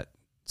idea that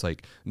it's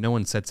no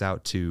one sets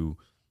out to,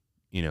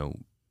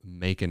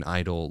 make an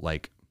idol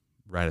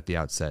right at the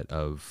outset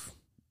of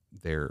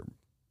their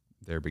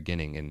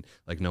beginning, and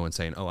no one's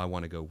saying, "Oh, I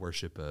want to go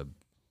worship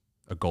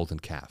a golden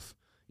calf."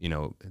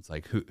 It's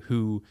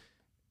who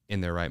in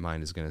their right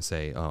mind is going to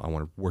say, "Oh, I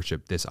want to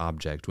worship this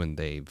object," when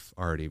they've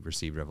already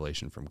received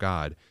revelation from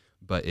God.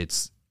 But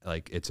it's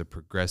a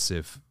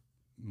progressive,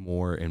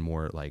 more and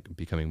more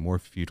becoming more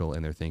futile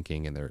in their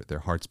thinking, and their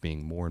hearts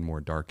being more and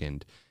more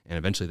darkened, and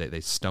eventually they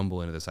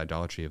stumble into this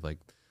idolatry of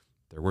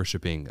They're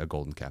worshiping a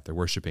golden calf. They're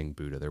worshiping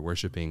Buddha. They're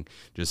worshiping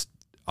just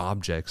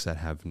objects that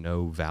have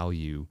no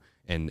value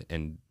and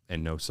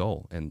no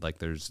soul. And like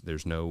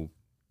there's no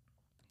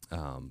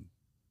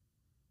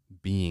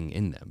being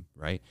in them,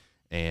 right?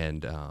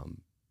 And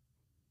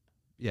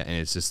yeah,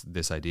 and it's just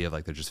this idea of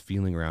like they're just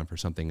feeling around for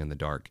something in the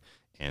dark,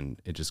 and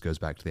it just goes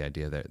back to the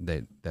idea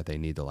that they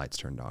need the lights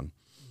turned on.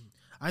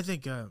 I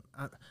think I'm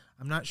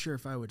not sure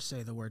if I would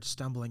say the word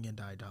stumbling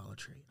into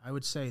idolatry. I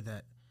would say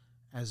that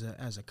as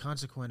a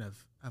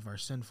consequence of our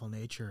sinful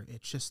nature,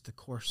 it's just the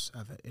course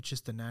of it. It's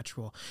just the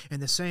natural. In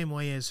the same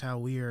way as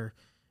how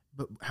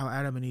how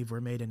Adam and Eve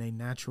were made in a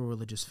natural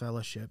religious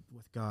fellowship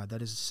with God.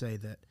 That is to say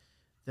that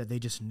they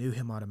just knew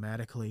him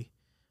automatically.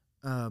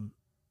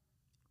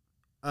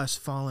 Us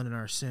fallen in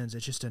our sins,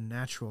 it's just a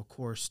natural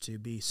course to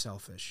be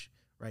selfish,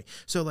 right?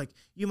 So like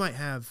you might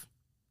have,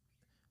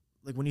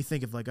 like when you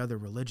think of like other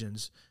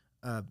religions,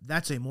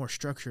 that's a more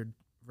structured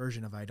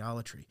version of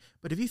idolatry.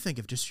 But if you think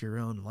of just your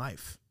own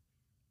life,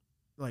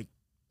 like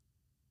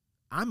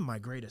I'm my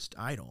greatest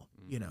idol,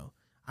 you know.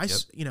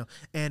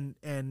 And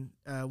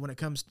when it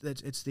comes,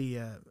 it's the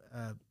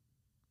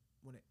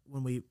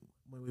when we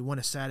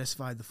want to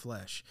satisfy the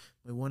flesh,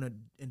 we want to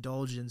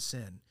indulge in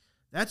sin.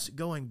 That's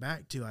going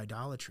back to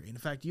idolatry. And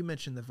in fact, you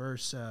mentioned the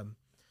verse,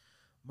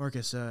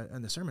 Marcus,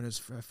 in the sermon, is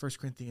 1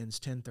 Corinthians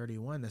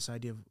 10:31. This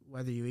idea of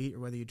whether you eat or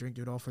whether you drink,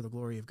 do it all for the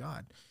glory of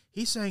God.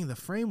 He's saying the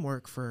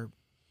framework for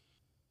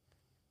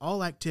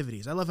all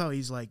activities. I love how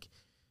he's like,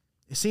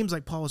 it seems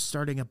like Paul is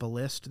starting up a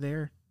list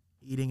there,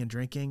 eating and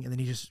drinking, and then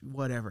he just,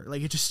 whatever.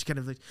 Like, it just kind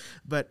of like,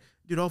 but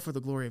do it all for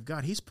the glory of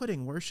God. He's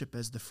putting worship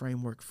as the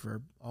framework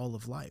for all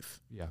of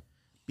life. Yeah.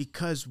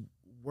 Because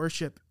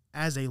worship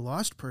as a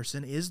lost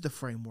person is the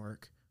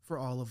framework for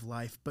all of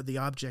life, but the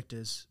object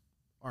is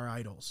our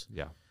idols.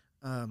 Yeah.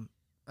 And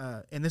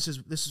this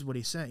is what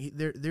he's saying.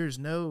 There's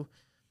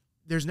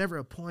never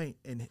a point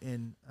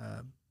in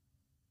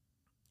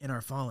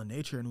our fallen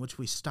nature in which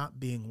we stop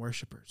being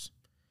worshipers.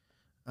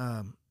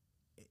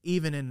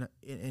 Even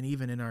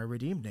in our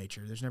redeemed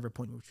nature, there's never a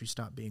point in which we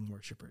stop being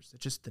worshipers.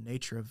 It's just the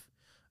nature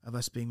of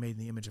us being made in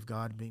the image of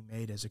God, being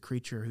made as a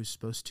creature who's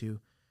supposed to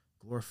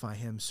glorify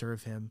him,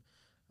 serve him,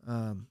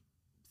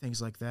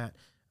 things like that.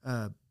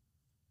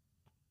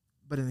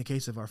 But in the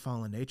case of our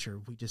fallen nature,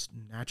 we just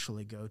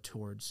naturally go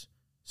towards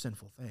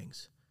sinful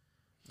things.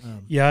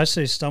 Yeah, I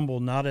say stumble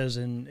not as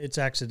in it's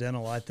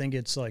accidental. I think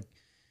it's like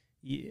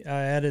I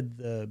added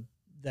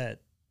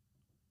that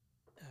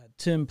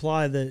to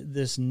imply that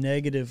this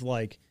negative,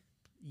 like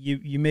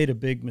you made a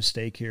big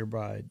mistake here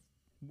by,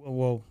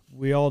 well,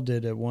 we all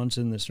did at once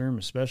in this room,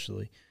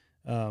 especially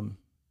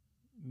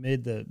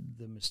made the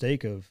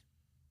mistake of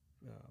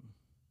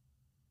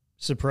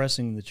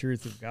suppressing the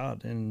truth of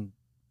God, and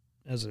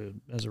as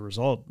a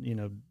result, you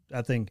know,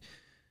 I think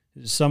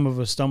some of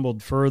us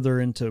stumbled further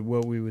into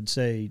what we would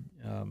say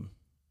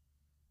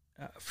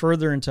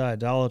further into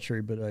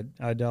idolatry, but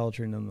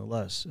idolatry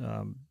nonetheless.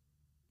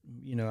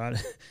 You know,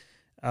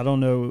 I don't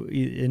know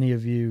any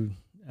of you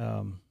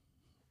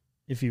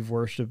if you've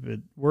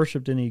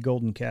worshipped any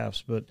golden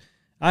calves, but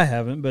I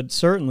haven't. But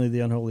certainly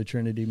the unholy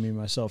Trinity, me,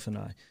 myself, and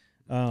I,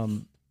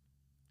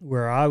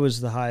 where I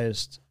was the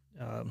highest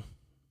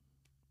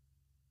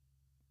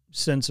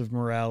sense of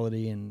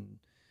morality and,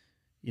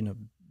 you know,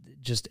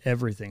 just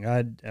everything.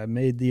 I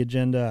made the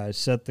agenda, I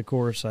set the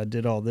course, I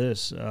did all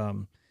this,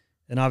 and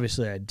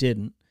obviously I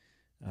didn't.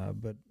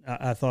 But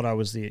I thought I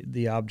was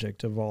the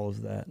object of all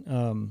of that.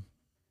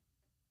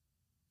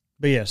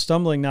 But yeah,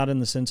 stumbling not in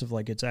the sense of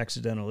like it's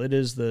accidental.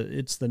 It's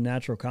the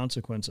natural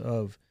consequence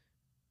of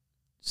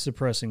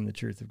suppressing the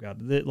truth of God.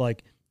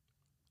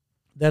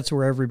 That's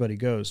where everybody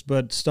goes.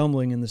 But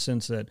stumbling in the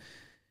sense that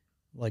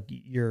like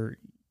you're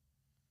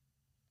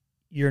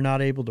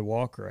not able to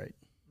walk right.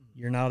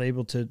 You're not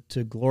able to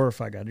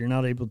glorify God. You're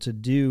not able to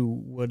do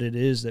what it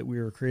is that we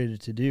were created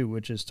to do,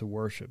 which is to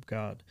worship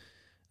God,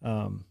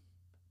 and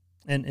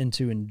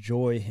to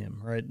enjoy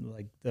Him. Right,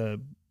 like the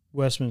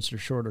Westminster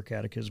Shorter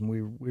Catechism.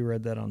 We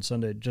read that on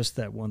Sunday. Just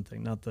that one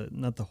thing, not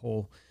the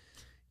whole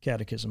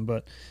catechism.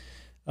 But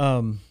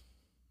I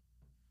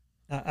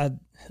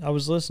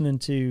was listening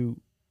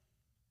to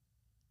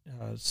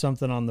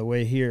something on the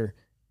way here,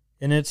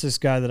 and it's this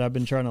guy that I've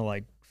been trying to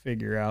like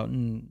figure out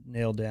and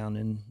nail down,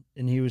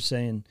 and he was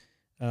saying,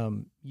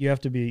 you have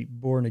to be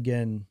born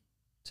again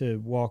to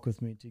walk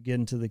with me, to get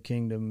into the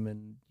kingdom.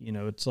 And, you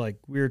know, it's like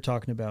we were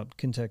talking about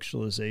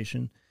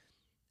contextualization,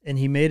 and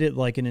he made it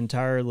like an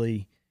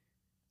entirely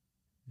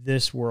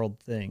this world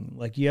thing.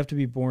 Like you have to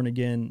be born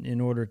again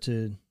in order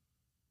to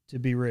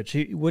be rich.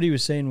 What he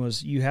was saying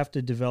was you have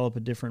to develop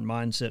a different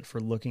mindset for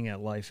looking at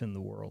life in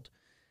the world.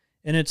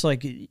 And it's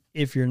like,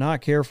 if you're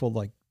not careful,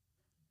 like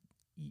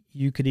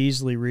you could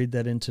easily read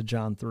that into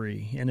John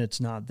 3, and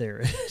it's not there.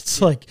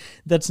 It's like,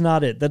 that's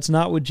not it. That's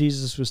not what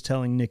Jesus was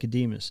telling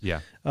Nicodemus. Yeah.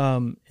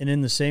 And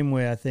in the same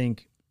way, I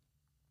think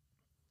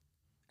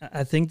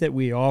that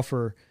we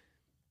offer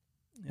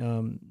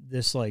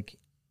this, like,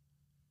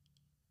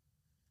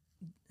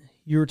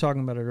 you were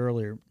talking about it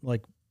earlier,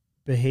 like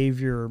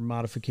behavior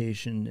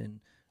modification and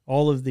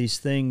all of these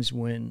things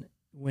when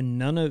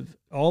none of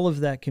all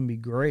of that can be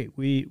great.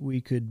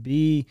 We could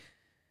be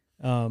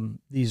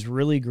these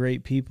really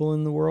great people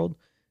in the world,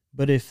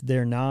 but if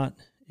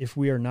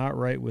we are not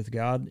right with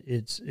God,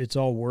 it's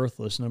all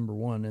worthless, number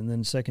one. And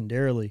then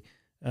secondarily,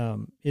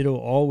 it'll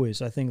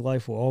always, I think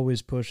life will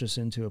always push us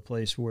into a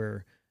place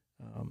where,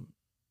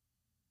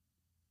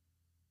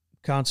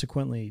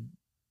 consequently,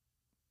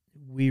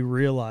 we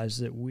realize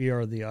that we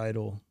are the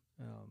idol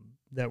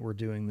that we're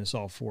doing this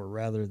all for,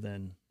 rather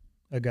than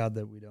a God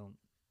that we don't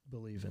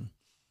believe in.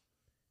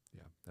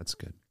 Yeah, that's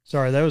good.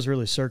 Sorry, that was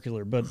really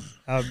circular, but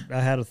I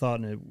had a thought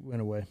and it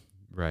went away.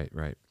 Right.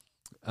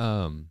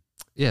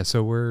 Yeah,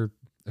 so we're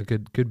a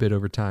good bit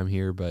over time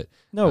here, but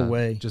No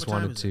way. Just What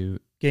time wanted is to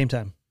Game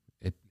time.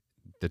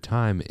 the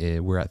time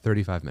we're at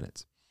 35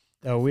 minutes.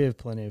 Oh, we have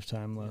plenty of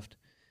time left.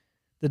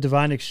 The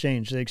divine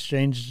exchange. They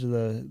exchanged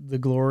the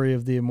glory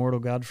of the immortal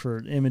God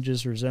for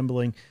images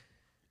resembling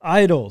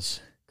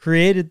idols,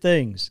 created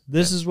things.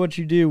 This is what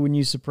you do when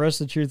you suppress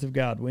the truth of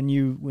God, when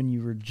you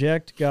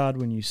reject God,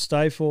 when you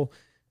stifle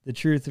the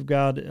truth of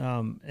God.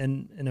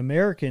 And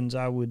Americans,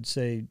 I would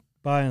say,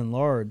 by and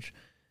large,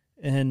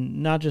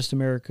 and not just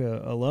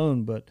America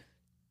alone, but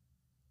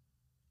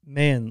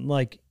man,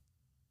 like,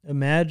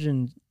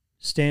 imagine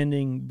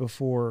standing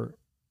before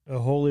a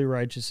holy,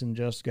 righteous, and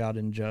just God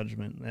in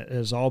judgment,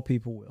 as all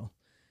people will.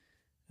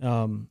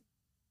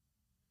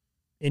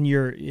 And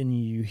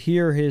you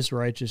hear His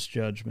righteous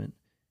judgment,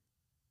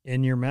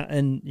 and your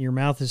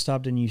mouth is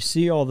stopped, and you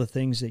see all the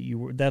things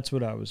that that's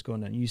what I was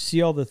going on. You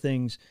see all the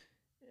things,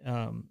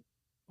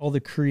 all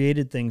the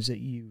created things that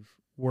you've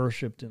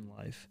worshipped in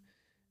life.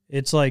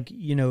 It's like,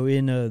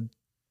 in a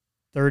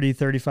 30,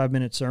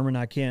 35-minute sermon,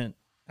 I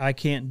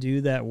can't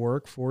do that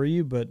work for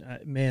you,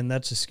 but man,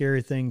 that's a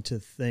scary thing to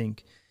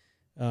think,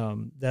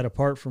 that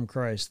apart from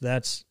Christ,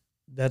 that's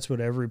what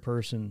every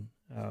person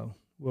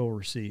will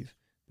receive.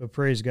 But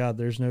praise God,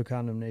 there's no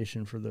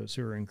condemnation for those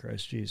who are in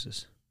Christ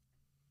Jesus.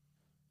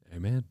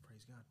 Amen.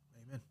 Praise God.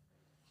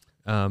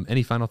 Amen.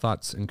 Any final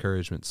thoughts,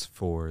 encouragements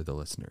for the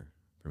listener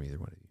from either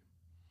one of you?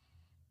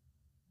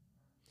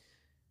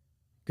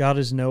 God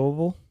is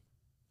knowable.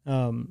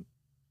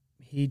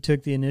 He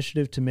took the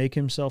initiative to make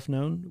Himself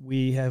known.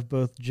 We have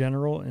both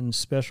general and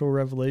special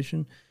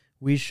revelation.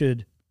 We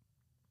should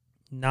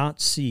not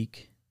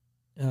seek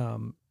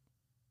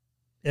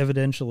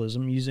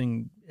evidentialism,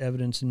 using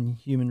evidence and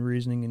human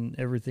reasoning and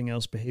everything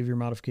else, behavior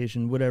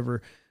modification,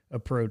 whatever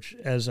approach,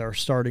 as our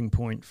starting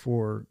point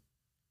for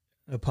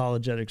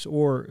apologetics,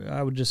 or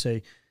I would just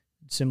say,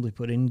 simply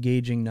put,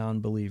 engaging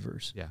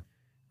non-believers. Yeah.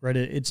 Right?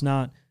 It's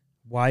not,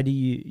 why do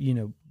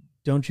you,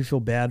 don't you feel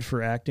bad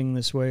for acting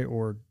this way,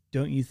 or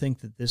don't you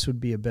think that this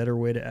would be a better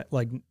way to act?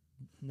 Like,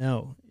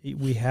 no,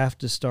 we have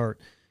to start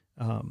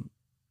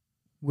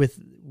with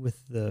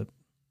the,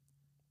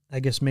 I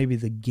guess maybe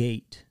the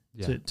gate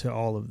to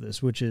all of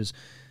this, which is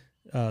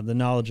the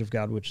knowledge of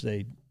God, which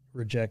they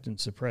reject and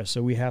suppress.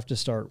 So we have to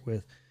start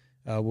with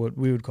what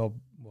we would call,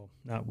 well,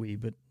 not we,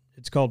 but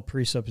it's called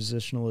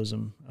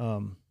presuppositionalism.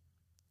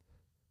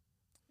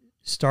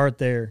 Start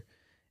there,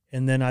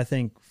 and then I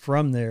think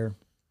from there,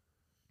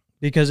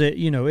 because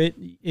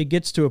it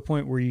gets to a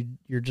point where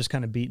you're just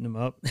kind of beating them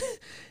up,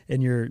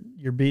 and you're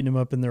beating them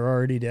up and they're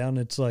already down.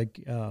 It's like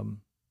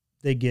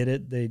they get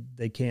it,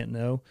 they can't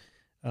know,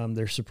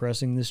 they're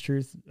suppressing this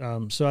truth.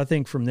 So I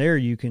think from there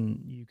you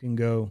can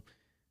go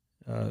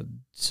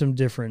some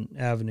different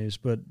avenues,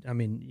 but I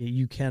mean,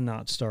 you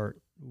cannot start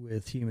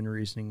with human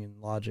reasoning and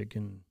logic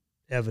and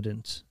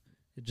evidence.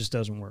 It just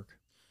doesn't work.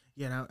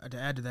 Yeah. Now, to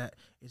add to that,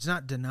 it's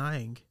not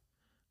denying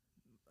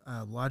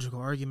logical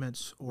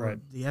arguments or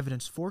the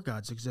evidence for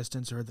God's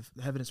existence or the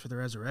evidence for the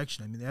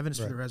resurrection. I mean, the evidence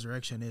for the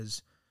resurrection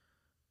is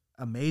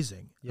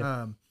amazing.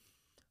 Yep.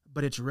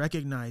 But it's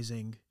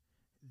recognizing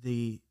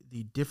the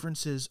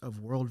differences of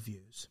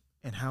worldviews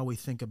and how we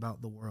think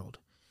about the world.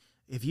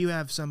 If you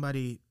have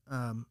somebody,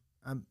 then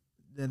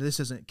this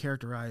doesn't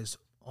characterize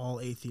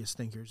all atheist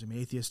thinkers. I mean,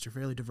 atheists are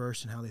fairly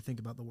diverse in how they think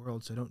about the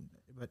world.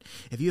 But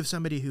if you have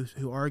somebody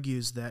who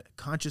argues that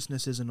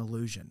consciousness is an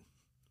illusion,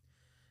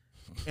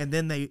 and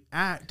then they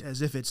act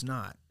as if it's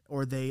not,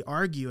 or they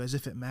argue as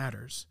if it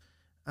matters,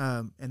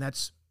 and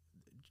that's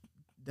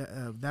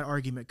that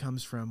argument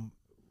comes from,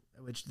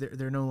 which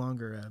they're no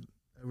longer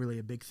really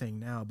a big thing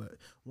now, but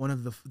one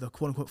of the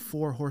quote unquote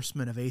four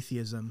horsemen of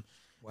atheism.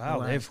 Wow,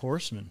 they have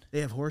horsemen. They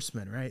have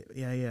horsemen, right?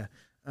 Yeah.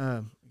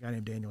 A guy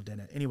named Daniel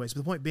Dennett. Anyways,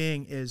 the point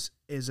being is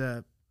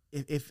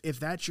if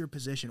that's your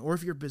position, or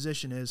if your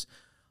position is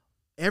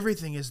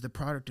everything is the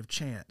product of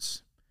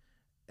chance,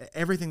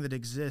 everything that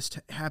exists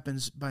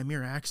happens by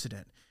mere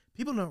accident,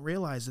 people don't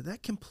realize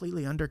that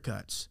completely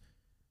undercuts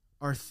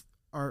our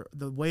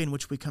the way in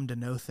which we come to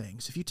know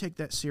things. If you take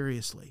that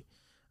seriously,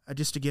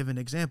 just to give an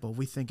example,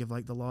 we think of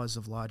like the laws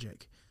of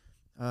logic,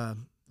 the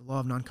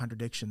law of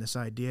non-contradiction, this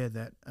idea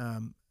that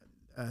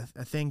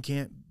a thing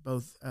can't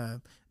both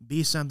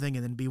be something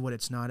and then be what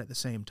it's not at the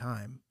same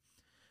time.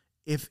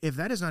 If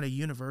that is not a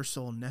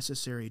universal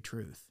necessary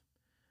truth,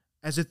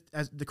 as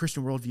the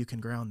Christian worldview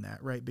can ground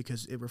that, right?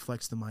 Because it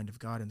reflects the mind of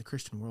God in the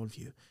Christian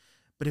worldview.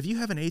 But if you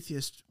have an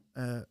atheist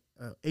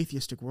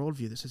atheistic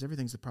worldview that says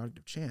everything's the product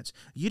of chance,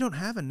 you don't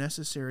have a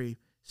necessary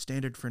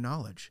standard for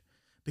knowledge,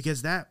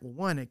 because that,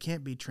 one, it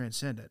can't be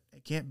transcendent.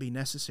 It can't be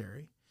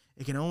necessary.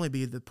 It can only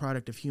be the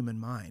product of human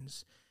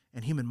minds,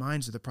 and human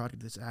minds are the product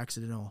of this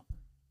accidental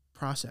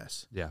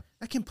process. Yeah.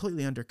 That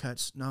completely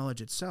undercuts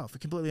knowledge itself.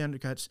 It completely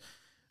undercuts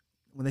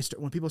when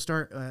people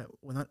start and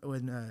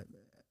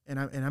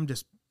I'm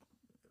just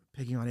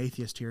picking on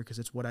atheists here because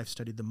it's what I've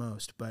studied the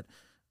most. But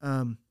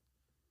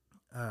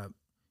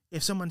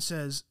if someone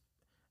says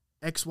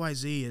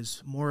XYZ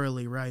is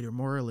morally right or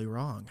morally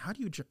wrong, how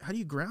do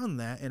you ground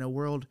that in a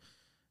world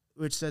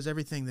which says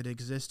everything that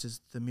exists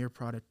is the mere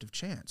product of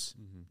chance?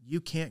 Mm-hmm.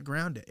 You can't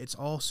ground it. It's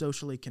all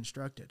socially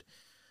constructed.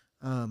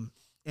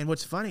 And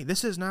what's funny,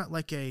 this is not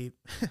like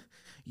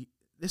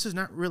this is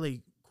not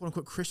really quote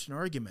unquote Christian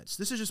arguments.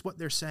 This is just what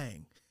they're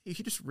saying. If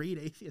you just read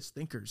atheist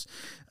thinkers,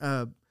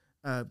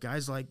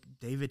 guys like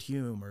David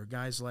Hume or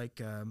guys like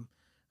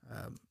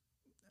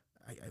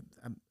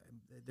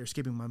they're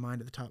skipping my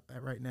mind at the top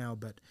right now,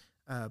 but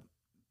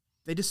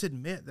they just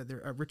admit that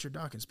they're Richard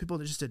Dawkins. People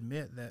that just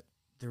admit that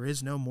there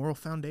is no moral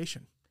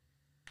foundation.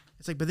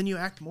 It's like, but then you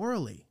act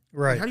morally,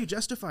 right? Like, how do you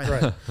justify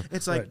that?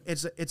 It's like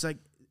it's like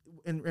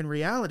in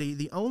reality,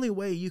 the only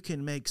way you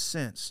can make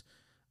sense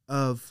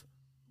of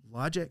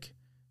logic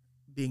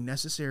being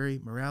necessary,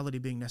 morality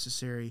being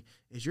necessary,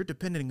 is you're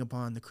depending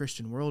upon the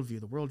Christian worldview,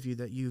 the worldview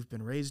that you've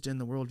been raised in,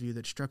 the worldview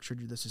that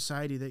structured the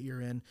society that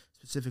you're in,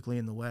 specifically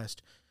in the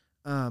West.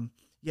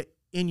 Yet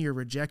in your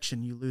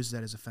rejection, you lose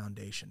that as a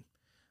foundation.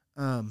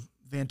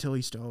 Van Til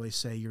used to always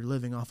say, you're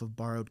living off of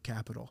borrowed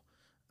capital.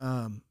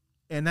 And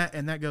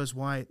that goes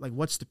why, like,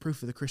 what's the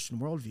proof of the Christian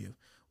worldview?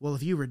 Well,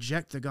 if you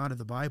reject the God of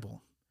the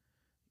Bible,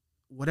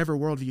 whatever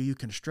worldview you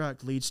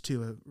construct leads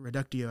to a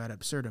reductio ad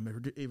absurdum.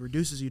 It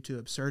reduces you to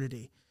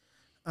absurdity.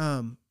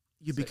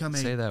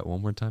 Say that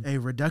one more time. A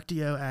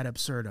reductio ad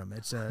absurdum.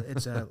 It's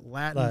a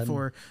Latin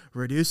for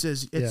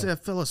reduces. It's a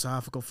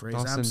philosophical phrase.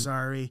 Dawson, I'm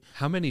sorry.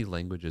 How many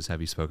languages have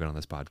you spoken on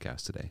this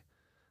podcast today?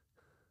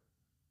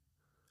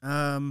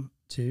 2,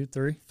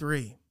 3.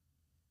 3.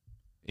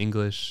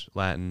 English,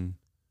 Latin,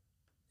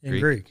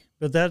 and Greek.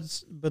 But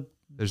there's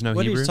no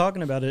Hebrew? He's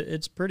talking about,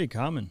 it's pretty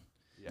common.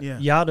 Yeah.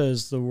 Yada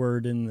is the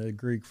word in the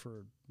Greek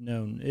for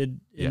known. And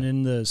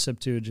in the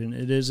Septuagint,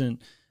 it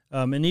isn't.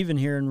 And even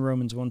here in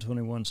Romans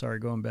 1:21, sorry,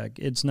 going back,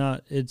 it's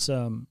not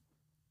ginosko,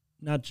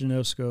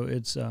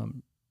 it's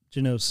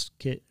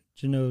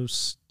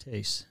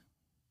ginostes.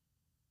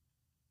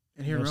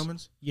 And here in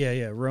Romans?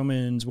 Yeah,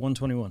 Romans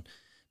 1:21.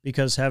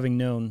 Because having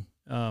known,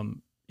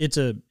 it's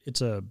a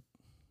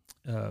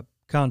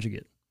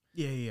conjugate.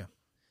 Yeah.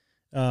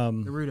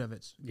 The root of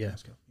it's ginosko. Yeah.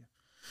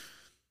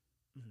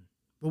 Mm-hmm.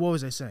 But what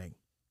was I saying?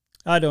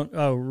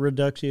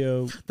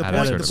 Reductio.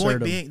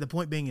 The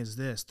point being is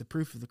this: the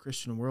proof of the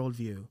Christian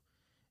worldview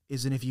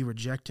is that if you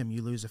reject him,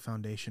 you lose a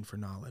foundation for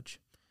knowledge.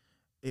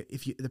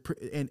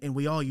 And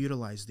we all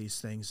utilize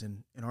these things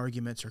in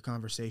arguments or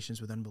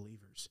conversations with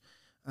unbelievers.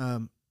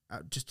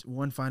 Just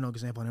one final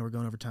example. I know we're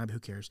going over time, but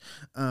who cares?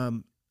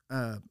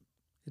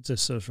 It's a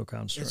social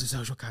construct. It's a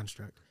social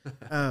construct.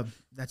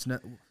 That's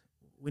not.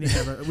 We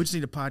just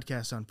need a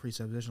podcast on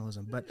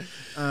presuppositionalism. But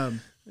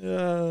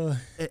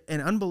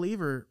an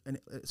unbeliever,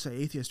 say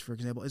atheist, for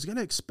example, is going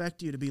to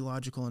expect you to be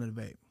logical in a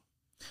debate.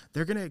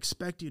 They're going to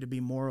expect you to be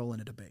moral in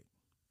a debate.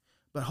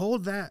 But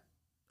hold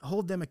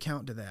them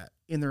account to that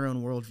in their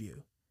own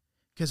worldview.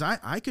 Because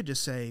I could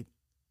just say,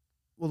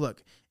 well,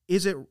 look,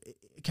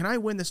 can I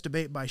win this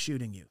debate by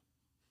shooting you?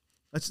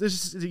 Let's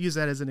just use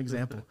that as an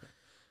example.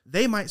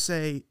 They might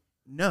say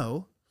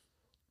no,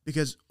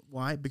 because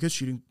why?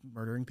 Because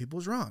murdering people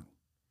is wrong.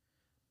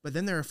 But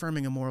then they're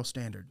affirming a moral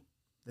standard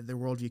that their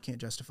worldview can't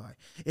justify.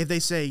 If they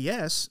say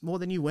yes, well,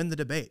 then you win the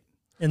debate.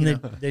 And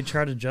they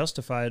try to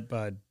justify it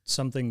by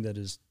something that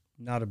is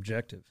not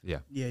objective.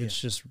 Yeah. It's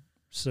just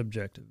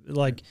subjective.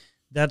 Like,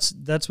 that's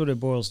what it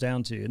boils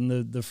down to.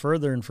 And the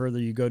further and further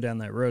you go down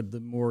that road,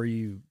 the more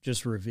you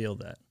just reveal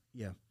that.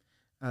 Yeah.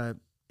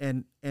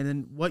 And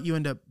then what you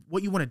want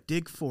to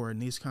dig for in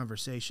these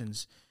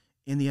conversations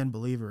in the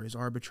unbeliever is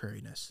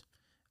arbitrariness.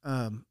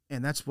 And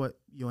that's what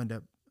you end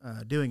up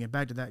doing. And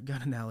back to that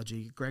gun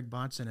analogy, Greg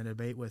Bonson in a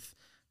debate with,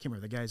 I can't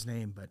remember the guy's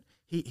name, but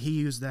he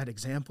used that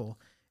example.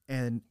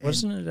 And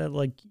wasn't it at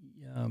like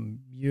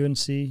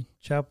UNC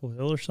Chapel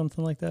Hill or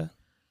something like that?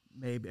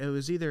 Maybe it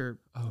was either.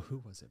 Oh, who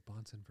was it?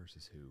 Bonson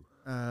versus who?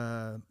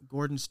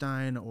 Gordon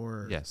Stein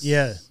or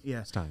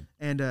Stein.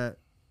 And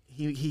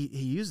he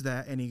used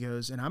that, and he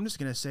goes, and I'm just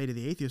going to say to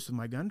the atheist with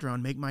my gun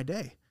drawn, make my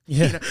day.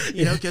 Yeah,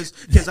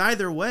 because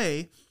either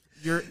way,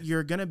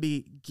 you're going to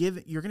be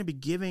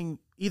giving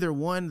either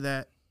one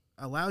that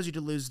allows you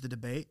to lose the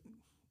debate,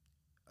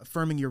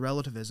 affirming your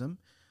relativism,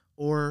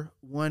 or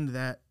one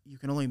that you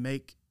can only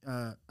make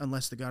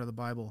unless the God of the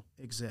Bible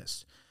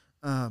exists.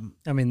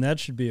 I mean, that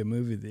should be a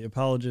movie. The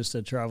apologist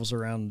that travels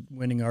around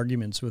winning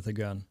arguments with a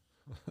gun.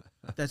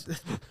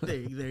 There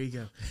you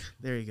go.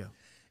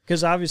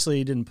 because obviously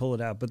he didn't pull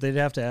it out, but they'd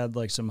have to add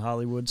like some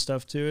Hollywood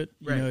stuff to it,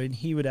 you Right. know, and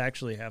he would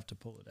actually have to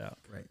pull it out.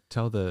 Right.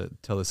 Tell the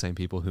same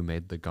people who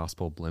made the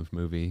Gospel Blimp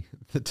movie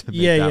to make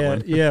Yeah, that yeah,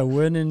 one. yeah.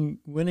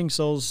 Winning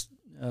souls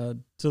to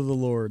the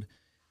Lord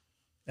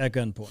at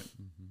gunpoint.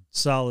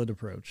 Solid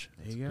approach.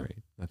 There you go. Great.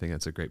 I think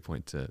that's a great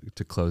point to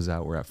close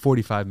out. We're at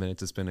 45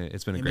 minutes. It's been a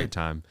Amen. great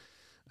time.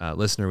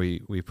 Listener,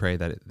 we pray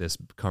that this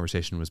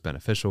conversation was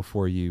beneficial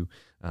for you.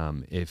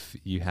 If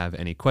you have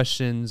any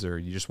questions or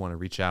you just want to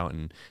reach out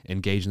and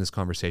engage in this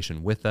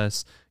conversation with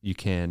us, you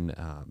can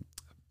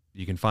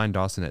find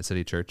Dawson at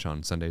City Church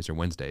on Sundays or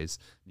Wednesdays.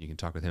 You can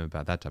talk with him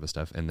about that type of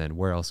stuff. And then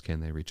where else can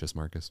they reach us,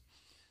 Marcus?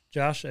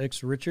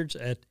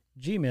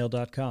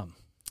 JoshXRichards@gmail.com.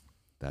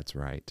 That's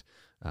right.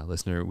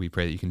 Listener, we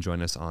pray that you can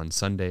join us on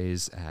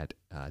Sundays at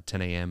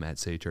 10 a.m. at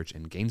City Church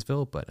in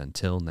Gainesville. But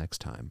until next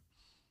time.